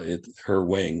her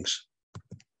wings.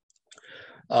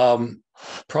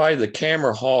 Probably the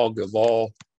camera hog of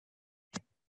all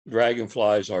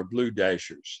dragonflies are blue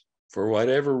dashers. For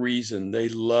whatever reason, they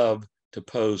love to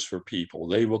pose for people.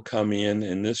 They will come in,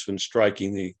 and this one's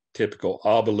striking the typical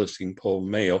obelisking pole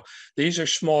male. These are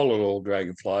smaller little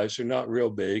dragonflies. They're not real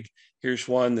big. Here's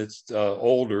one that's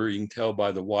older. You can tell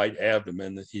by the white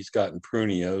abdomen that he's gotten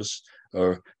prunios,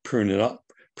 or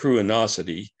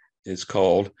pruinosity is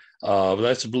called.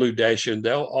 That's a blue dasher.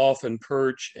 They'll often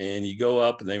perch, and you go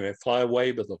up and they may fly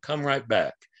away, but they'll come right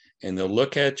back and they'll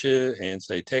look at you and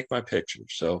say, take my picture.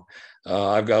 So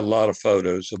I've got a lot of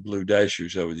photos of blue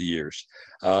dashers over the years.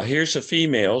 Here's the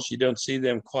females. You don't see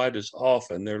them quite as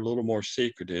often. They're a little more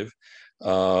secretive,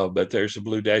 but there's a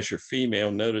blue dasher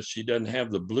female. Notice she doesn't have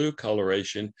the blue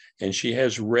coloration, and she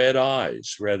has red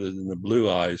eyes rather than the blue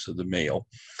eyes of the male.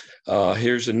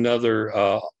 Here's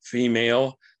another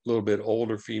female, a little bit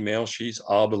older female. She's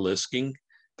obelisking,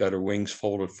 got her wings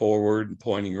folded forward and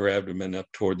pointing her abdomen up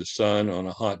toward the sun on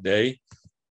a hot day.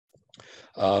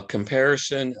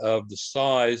 Comparison of the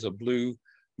size of blue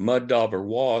mud dauber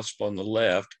wasp on the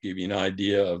left, give you an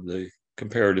idea of the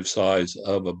comparative size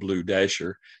of a blue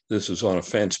dasher. This was on a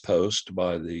fence post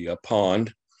by the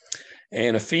pond.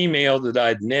 And a female that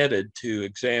I'd netted to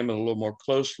examine a little more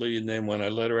closely. And then when I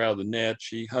let her out of the net,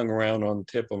 she hung around on the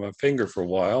tip of my finger for a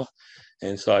while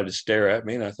and decided to stare at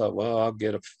me. And I thought, well, I'll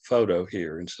get a photo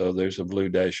here. And so there's a blue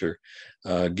dasher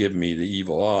giving me the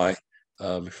evil eye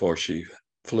before she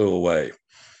flew away.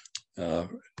 And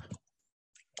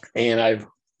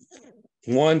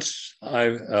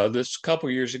this couple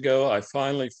years ago, I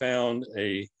finally found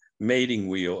a mating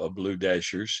wheel of blue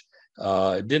dashers.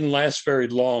 It didn't last very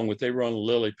long, but they were on a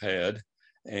lily pad.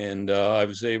 And I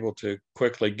was able to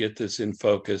quickly get this in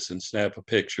focus and snap a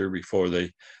picture before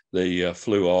they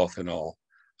flew off and all.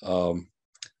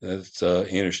 That's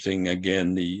interesting.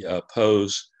 Again, the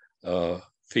pose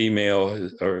female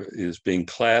is being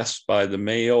clasped by the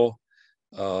male,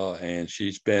 and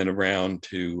she's been around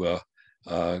to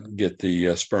get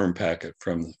the sperm packet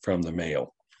from the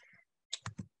male.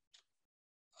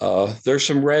 There's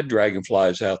some red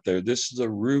dragonflies out there. This is a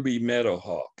ruby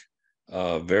meadowhawk.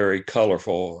 Very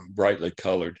colorful, brightly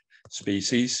colored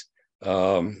species.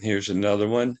 Here's another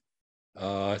one.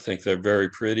 I think they're very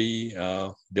pretty,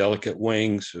 delicate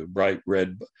wings, bright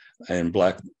red and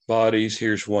black bodies.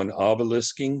 Here's one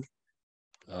obelisking.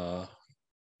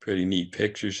 Pretty neat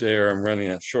pictures there. I'm running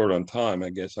out short on time.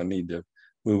 I guess I need to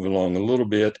move along a little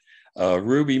bit.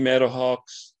 Ruby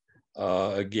meadowhawks,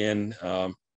 again,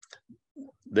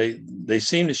 they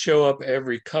seem to show up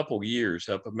every couple years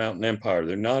up at Mountain Empire.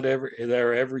 They're not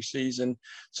there every season,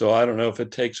 so I don't know if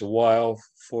it takes a while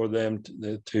for them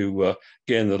to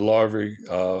again, the larvae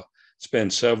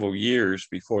spend several years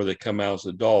before they come out as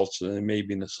adults, and they may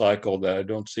be in a cycle that I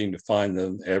don't seem to find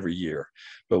them every year.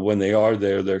 But when they are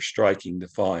there, they're striking to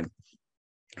find.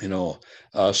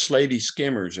 Slaty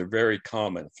skimmers are very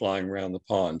common flying around the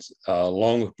ponds,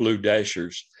 along with blue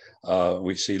dashers.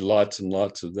 We see lots and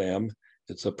lots of them.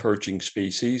 It's a perching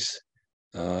species.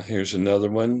 Here's another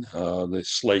one. The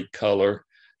slate color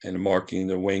and the marking of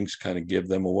their wings kind of give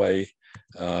them away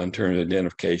in terms of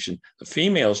identification. The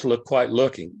females look quite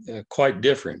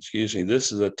different. Excuse me.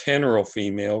 This is a teneral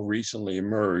female, recently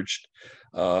emerged.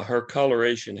 Her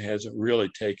coloration hasn't really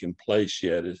taken place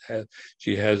yet.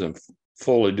 She hasn't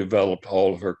fully developed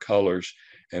all of her colors,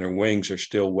 and her wings are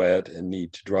still wet and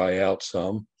need to dry out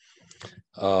some.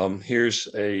 Here's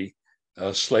a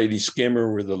slaty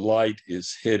skimmer where the light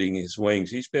is hitting his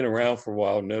wings. He's been around for a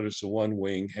while. Notice the one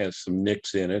wing has some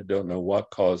nicks in it. Don't know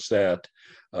what caused that.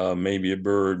 Maybe a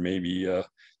bird, maybe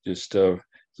just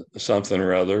something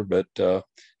or other, but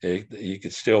he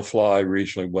could still fly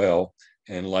reasonably well,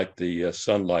 and like the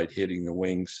sunlight hitting the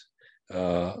wings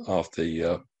off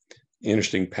the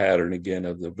interesting pattern again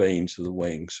of the veins of the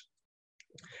wings.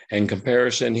 In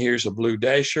comparison, here's a blue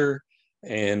dasher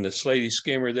and the slaty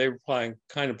skimmer. They were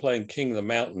kind of playing king of the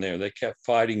mountain there. They kept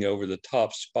fighting over the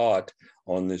top spot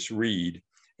on this reed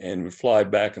and would fly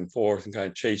back and forth and kind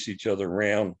of chase each other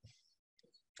around.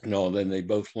 Then they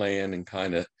both land and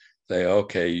kind of say,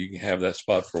 okay, you can have that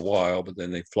spot for a while, but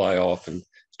then they fly off and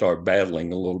start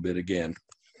battling a little bit again.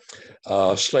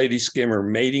 Slaty skimmer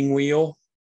mating wheel.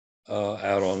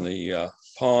 out on the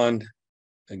pond.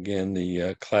 Again,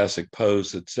 the classic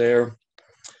pose that's there.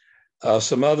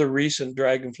 Some other recent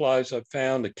dragonflies I've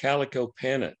found, the calico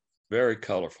pennant, very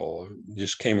colorful.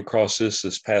 Just came across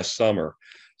this past summer.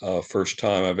 First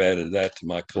time I've added that to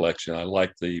my collection. I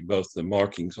like both the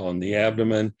markings on the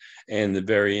abdomen and the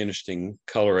very interesting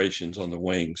colorations on the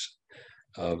wings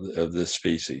of this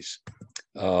species.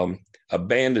 A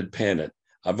banded pennant.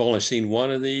 I've only seen one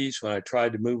of these. When I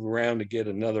tried to move around to get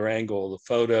another angle of the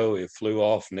photo, it flew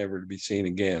off, never to be seen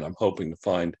again. I'm hoping to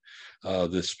find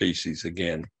this species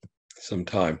again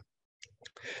sometime.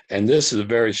 And this is a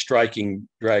very striking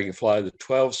dragonfly, the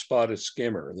 12-spotted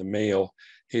skimmer. The male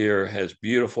here has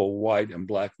beautiful white and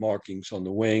black markings on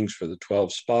the wings for the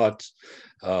 12 spots.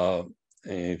 And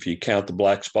if you count the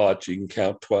black spots, you can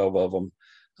count 12 of them.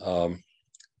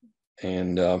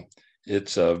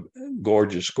 It's a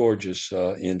gorgeous, gorgeous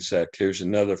insect. Here's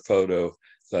another photo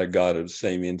that I got of the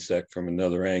same insect from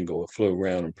another angle. It flew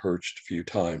around and perched a few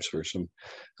times for some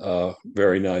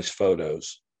very nice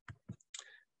photos.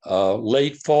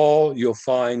 Late fall, you'll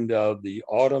find the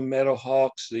autumn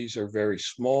meadowhawks. These are very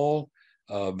small,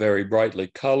 very brightly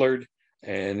colored,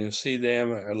 and you'll see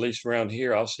them, at least around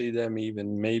here, I'll see them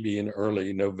even maybe in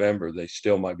early November. They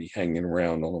still might be hanging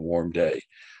around on a warm day.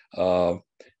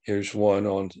 Here's one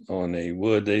on a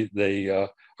wood. They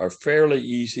are fairly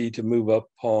easy to move up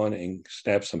upon and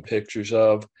snap some pictures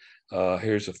of.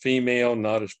 Here's a female,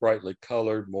 not as brightly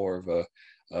colored, more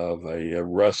of a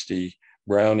rusty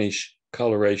brownish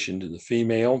coloration to the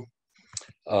female.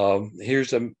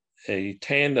 Here's a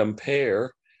tandem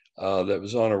pair that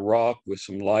was on a rock with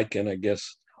some lichen, I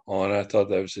guess, on. I thought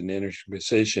that was an interesting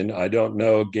position. I don't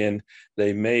know. Again,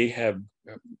 they may have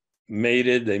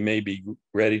mated. They may be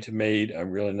ready to mate.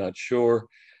 I'm really not sure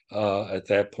at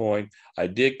that point. I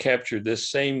did capture this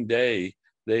same day.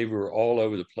 They were all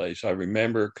over the place. I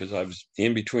remember because I was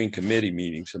in between committee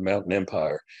meetings at Mountain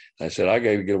Empire. I said, I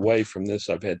got to get away from this.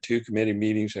 I've had 2 committee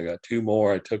meetings. I got 2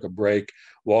 more. I took a break,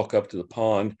 walk up to the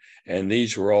pond, and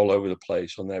these were all over the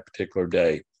place on that particular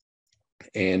day.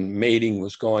 And mating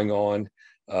was going on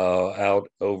out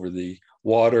over the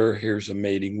water. Here's a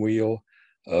mating wheel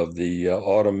of the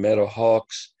autumn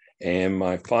meadowhawks. And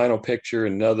my final picture,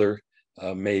 another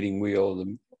mating wheel of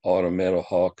the autumn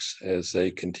meadowhawks as they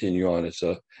continue on. It's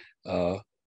a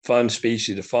fun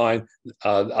species to find.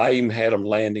 I even had them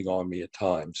landing on me at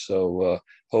times. So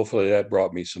hopefully that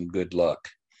brought me some good luck.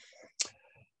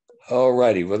 All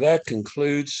righty. Well, that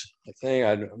concludes the thing.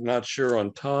 I'm not sure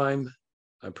on time.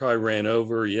 I probably ran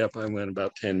over. Yep, I went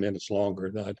about 10 minutes longer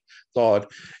than I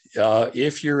thought.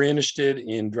 If you're interested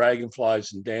in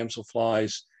dragonflies and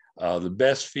damselflies, the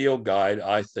best field guide,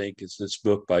 I think, is this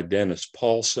book by Dennis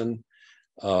Paulson.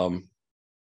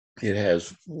 It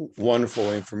has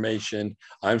wonderful information.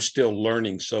 I'm still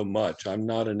learning so much. I'm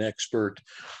not an expert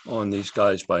on these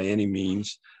guys by any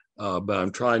means, but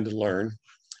I'm trying to learn.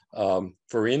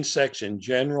 For insects in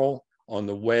general, on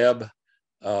the web,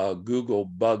 Google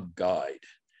Bug Guide.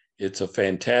 It's a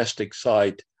fantastic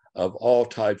site of all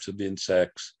types of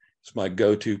insects. It's my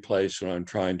go-to place when I'm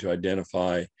trying to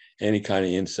identify any kind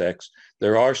of insects.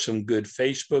 There are some good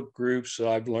Facebook groups that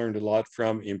I've learned a lot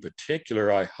from. In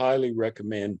particular, I highly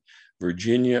recommend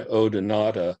Virginia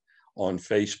Odonata on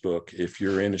Facebook if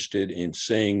you're interested in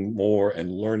seeing more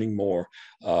and learning more.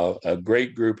 A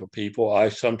great group of people. I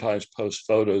sometimes post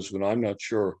photos when I'm not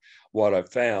sure what I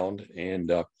found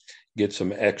and get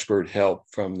some expert help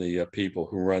from the people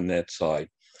who run that site.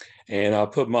 And I'll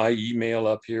put my email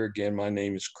up here. Again, my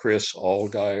name is Chris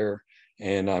Allgyer,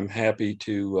 and I'm happy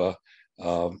to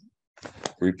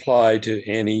reply to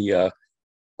any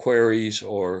queries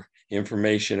or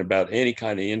information about any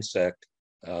kind of insect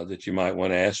that you might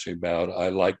want to ask me about. I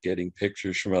like getting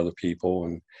pictures from other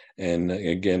people and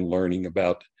again, learning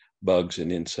about bugs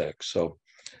and insects. So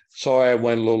sorry I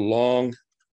went a little long.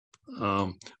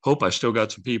 Hope I still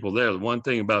got some people there. The one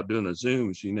thing about doing a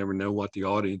Zoom is you never know what the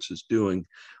audience is doing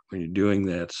when you're doing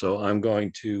that. So I'm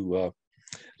going to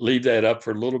leave that up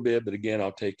for a little bit, but again,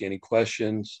 I'll take any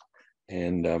questions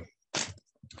and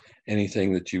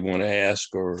anything that you want to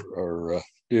ask or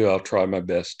do, I'll try my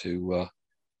best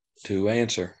to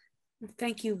answer.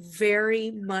 Thank you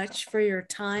very much for your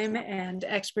time and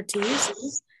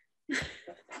expertise.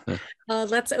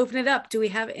 Let's open it up. Do we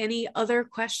have any other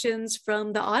questions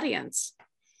from the audience?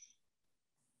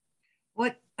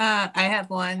 I have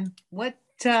one. What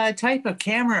type of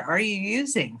camera are you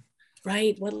using?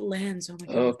 Right. What lens? Oh my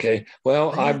God. Okay.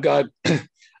 Well, I've got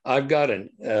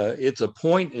it's a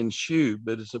point and shoot,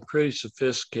 but it's a pretty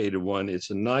sophisticated one.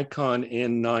 It's a Nikon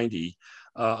N90.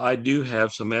 I do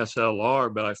have some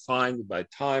SLR, but I find that by the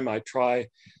time I try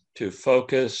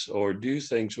focus or do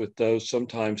things with those,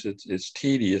 sometimes it's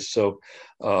tedious. So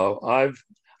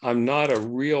I'm not a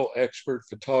real expert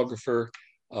photographer,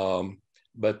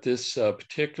 but this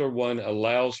particular one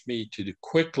allows me to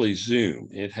quickly zoom.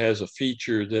 It has a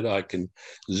feature that I can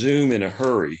zoom in a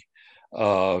hurry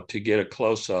to get a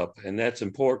close-up, and that's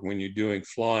important when you're doing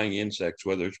flying insects,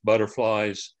 whether it's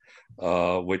butterflies,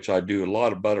 which I do a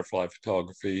lot of butterfly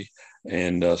photography,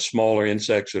 and smaller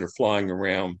insects that are flying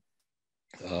around.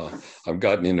 I've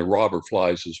gotten into robber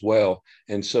flies as well.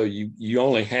 And so you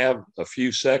only have a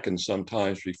few seconds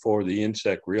sometimes before the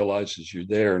insect realizes you're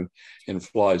there and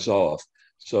flies off.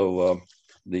 So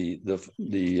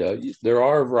there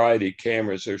are a variety of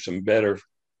cameras. There's some better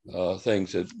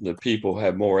things that people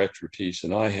have more expertise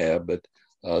than I have, but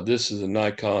this is a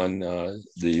Nikon,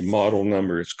 the model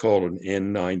number is called an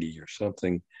N90 or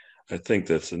something. I think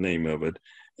that's the name of it.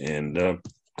 And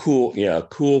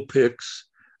Coolpix.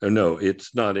 No,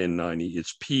 it's not N90,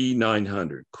 it's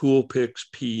P900. Coolpix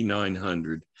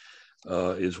P900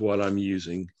 is what I'm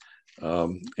using.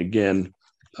 Again,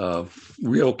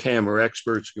 real camera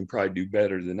experts can probably do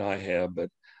better than I have,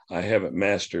 but I haven't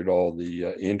mastered all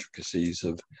the intricacies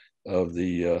of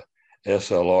the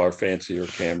SLR fancier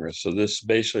cameras. So this is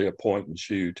basically a point and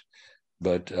shoot,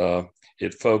 but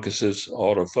it focuses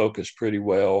autofocus pretty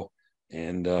well.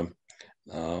 And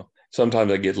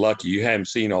sometimes I get lucky. You haven't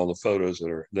seen all the photos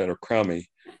that are crummy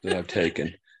that I've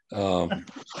taken. Well,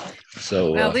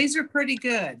 these are pretty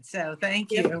good. So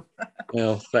thank you.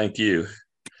 Well, thank you.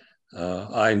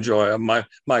 I enjoy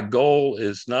my goal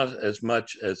is not as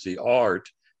much as the art,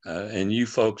 and you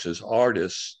folks as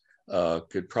artists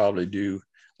could probably do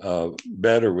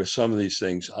better with some of these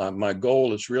things. My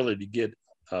goal is really to get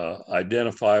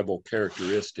identifiable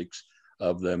characteristics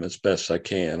of them as best I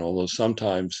can. Although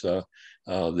sometimes the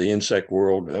insect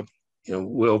world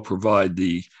will provide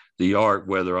the art,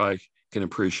 whether I can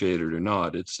appreciate it or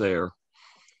not. It's there.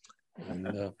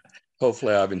 And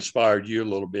hopefully I've inspired you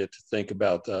a little bit to think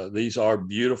about these are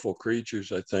beautiful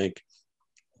creatures. I think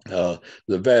the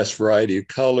vast variety of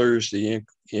colors, the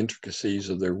intricacies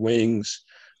of their wings,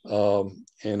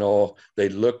 and all. They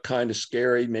look kind of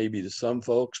scary maybe to some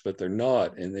folks, but they're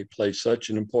not, and they play such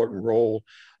an important role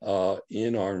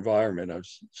in our environment. I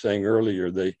was saying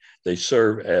earlier, they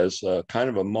serve as kind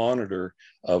of a monitor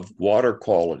of water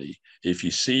quality. If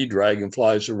you see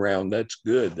dragonflies around, that's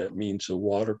good. That means the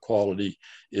water quality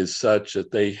is such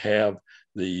that they have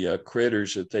the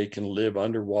critters that they can live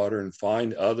underwater and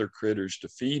find other critters to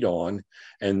feed on.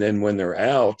 And then when they're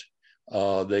out,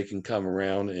 they can come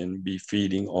around and be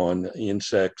feeding on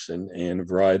insects and a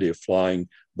variety of flying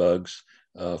bugs.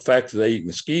 The fact that they eat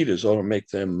mosquitoes ought to make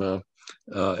them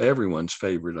everyone's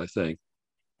favorite, I think.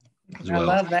 I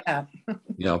love that.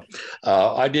 Yeah.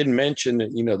 I didn't mention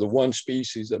that, the one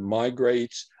species that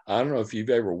migrates, I don't know if you've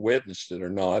ever witnessed it or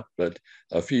not, but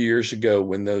a few years ago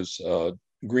when those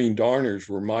green darners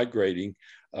were migrating,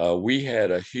 we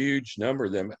had a huge number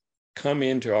of them come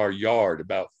into our yard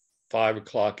about 5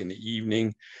 o'clock in the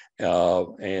evening,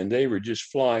 and they were just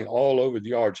flying all over the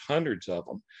yards, hundreds of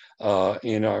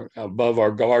them above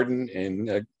our garden,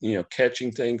 and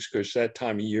catching things, because that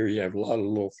time of year you have a lot of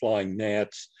little flying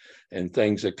gnats and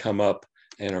things that come up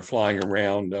and are flying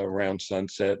around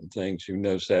sunset and things. Who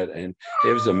knows that? And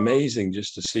it was amazing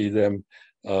just to see them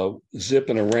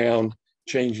zipping around,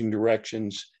 changing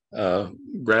directions,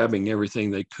 grabbing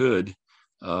everything they could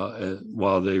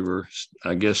while they were,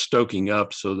 I guess, stoking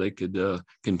up so they could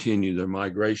continue their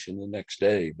migration the next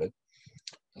day. But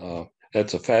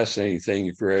that's a fascinating thing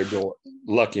if you're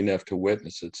lucky enough to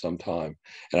witness it sometime.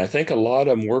 And I think a lot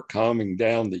of them were coming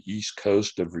down the east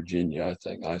coast of Virginia. I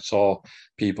think I saw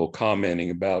people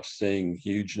commenting about seeing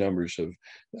huge numbers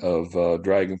of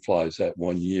dragonflies that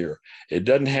one year. It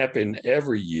doesn't happen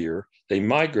every year. They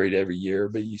migrate every year,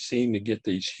 but you seem to get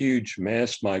these huge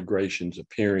mass migrations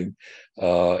appearing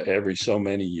every so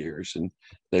many years. And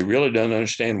they really don't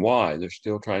understand why. They're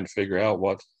still trying to figure out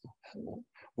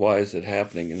why is it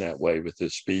happening in that way with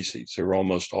this species. They're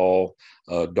almost all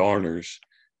darners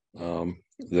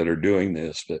that are doing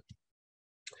this.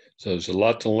 So there's a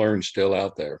lot to learn still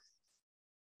out there.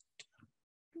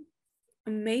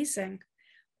 Amazing.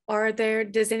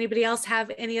 Does anybody else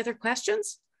have any other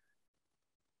questions?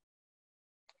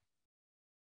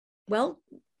 Well,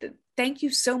 thank you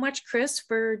so much, Chris,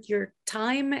 for your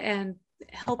time and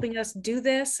helping us do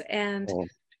this. And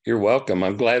you're welcome.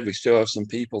 I'm glad we still have some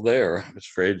people there. I was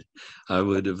afraid I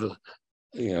would have, gone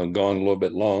a little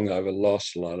bit long. I would have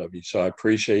lost a lot of you. So I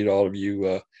appreciate all of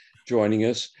you joining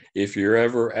us. If you're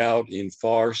ever out in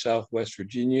far Southwest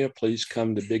Virginia, please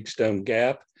come to Big Stone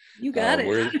Gap. You got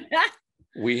it.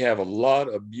 we have a lot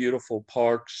of beautiful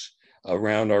parks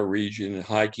around our region and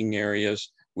hiking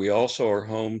areas. We also are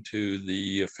home to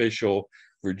the official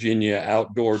Virginia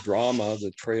outdoor drama,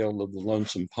 The Trail of the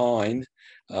Lonesome Pine,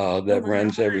 that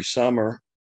runs every summer.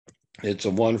 It's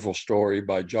a wonderful story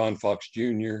by John Fox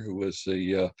Jr., who was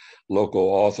the local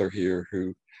author here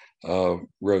who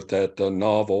wrote that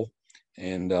novel.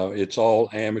 And it's all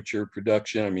amateur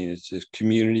production. I mean, it's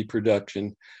community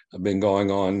production. I've been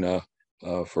going on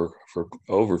for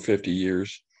over 50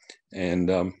 years.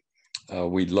 And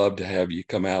we'd love to have you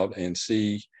come out and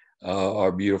see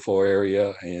our beautiful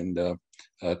area and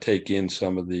take in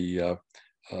some of the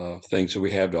things that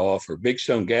we have to offer. Big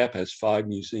Stone Gap has 5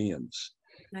 museums.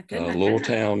 Little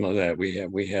town of that. We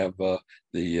have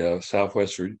the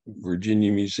Southwest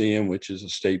Virginia Museum, which is a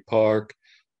state park.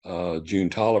 June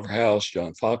Tolliver House,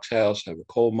 John Fox House, have a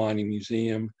coal mining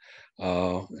museum,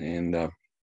 and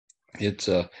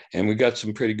we got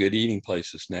some pretty good eating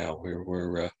places now.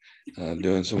 We're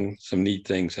doing some neat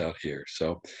things out here.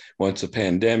 So once the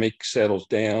pandemic settles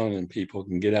down and people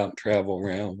can get out and travel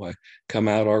around, come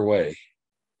out our way.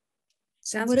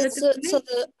 Sounds good to me. So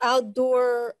the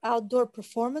outdoor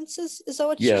performances, is that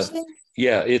what you're saying?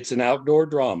 Yeah, it's an outdoor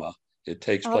drama. It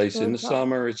takes place in the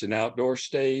summer. It's an outdoor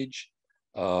stage.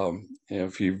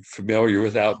 If you're familiar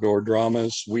with outdoor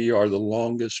dramas, we are the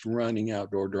longest running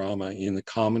outdoor drama in the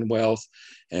Commonwealth,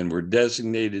 and we're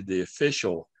designated the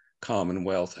official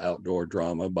Commonwealth outdoor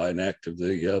drama by an act of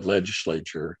the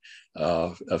legislature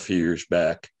a few years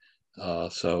back.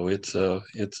 So it's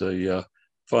a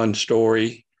fun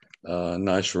story.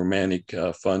 Nice romantic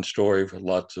fun story with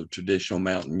lots of traditional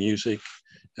mountain music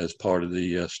as part of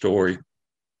the story.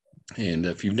 And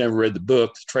if you've never read the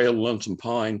book, The Trail of Lonesome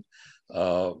Pine,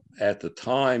 at the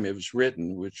time it was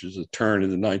written, which is a turn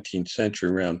in the 19th century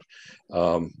around,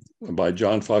 by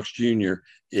John Fox Jr.,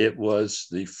 it was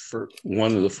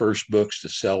one of the first books to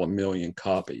sell 1 million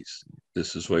copies.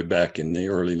 This is way back in the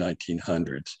early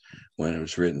 1900s when it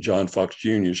was written. John Fox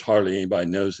Jr. hardly anybody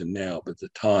knows him now, but at the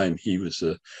time he was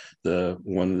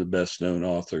one of the best known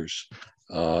authors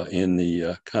in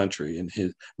the country, and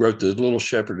he wrote The Little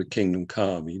Shepherd of Kingdom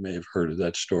Come. You may have heard of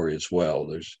that story as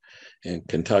well. And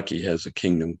Kentucky has a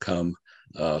Kingdom Come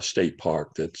state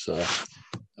park that's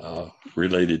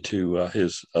related to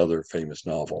his other famous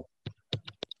novel.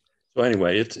 So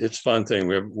anyway, it's a fun thing.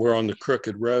 We're on the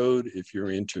Crooked Road. If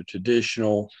you're into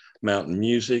traditional mountain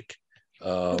music,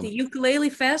 the Ukulele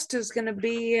Fest is going to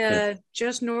be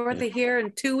just north of here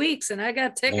in 2 weeks, and I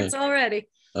got tickets already.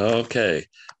 Okay,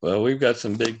 well, we've got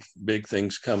some big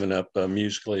things coming up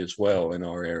musically as well in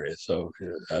our area. So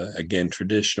again,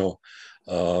 traditional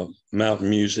mountain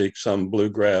music, some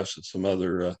bluegrass, and some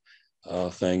other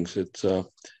things.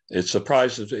 It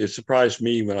surprised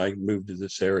me when I moved to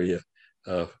this area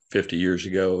 50 years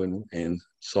ago and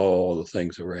saw all the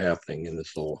things that were happening in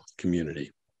this little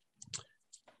community.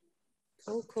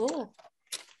 Oh, cool.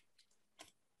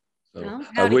 So well,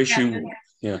 I wish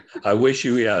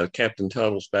Captain. Captain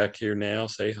Tuttle's back here now.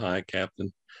 Say hi,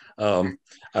 Captain.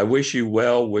 I wish you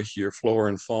well with your flora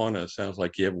and fauna. It sounds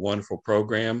like you have a wonderful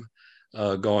program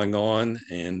going on,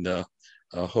 and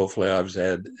hopefully I've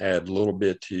add a little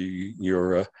bit to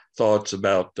your thoughts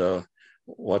about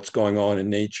what's going on in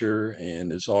nature.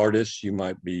 And as artists, you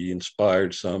might be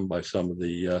inspired by some of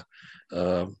the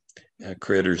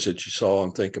critters that you saw,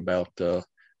 and think about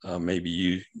maybe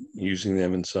you using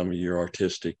them in some of your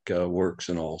artistic works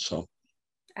and all. So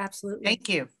Absolutely. Thank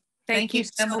you. Thank you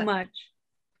so much.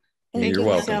 You're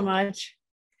welcome. So much.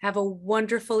 Have a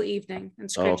wonderful evening. And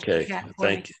scratch the cat for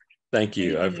me. Thank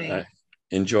you. I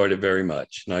enjoyed it very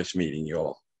much. Nice meeting you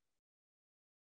all.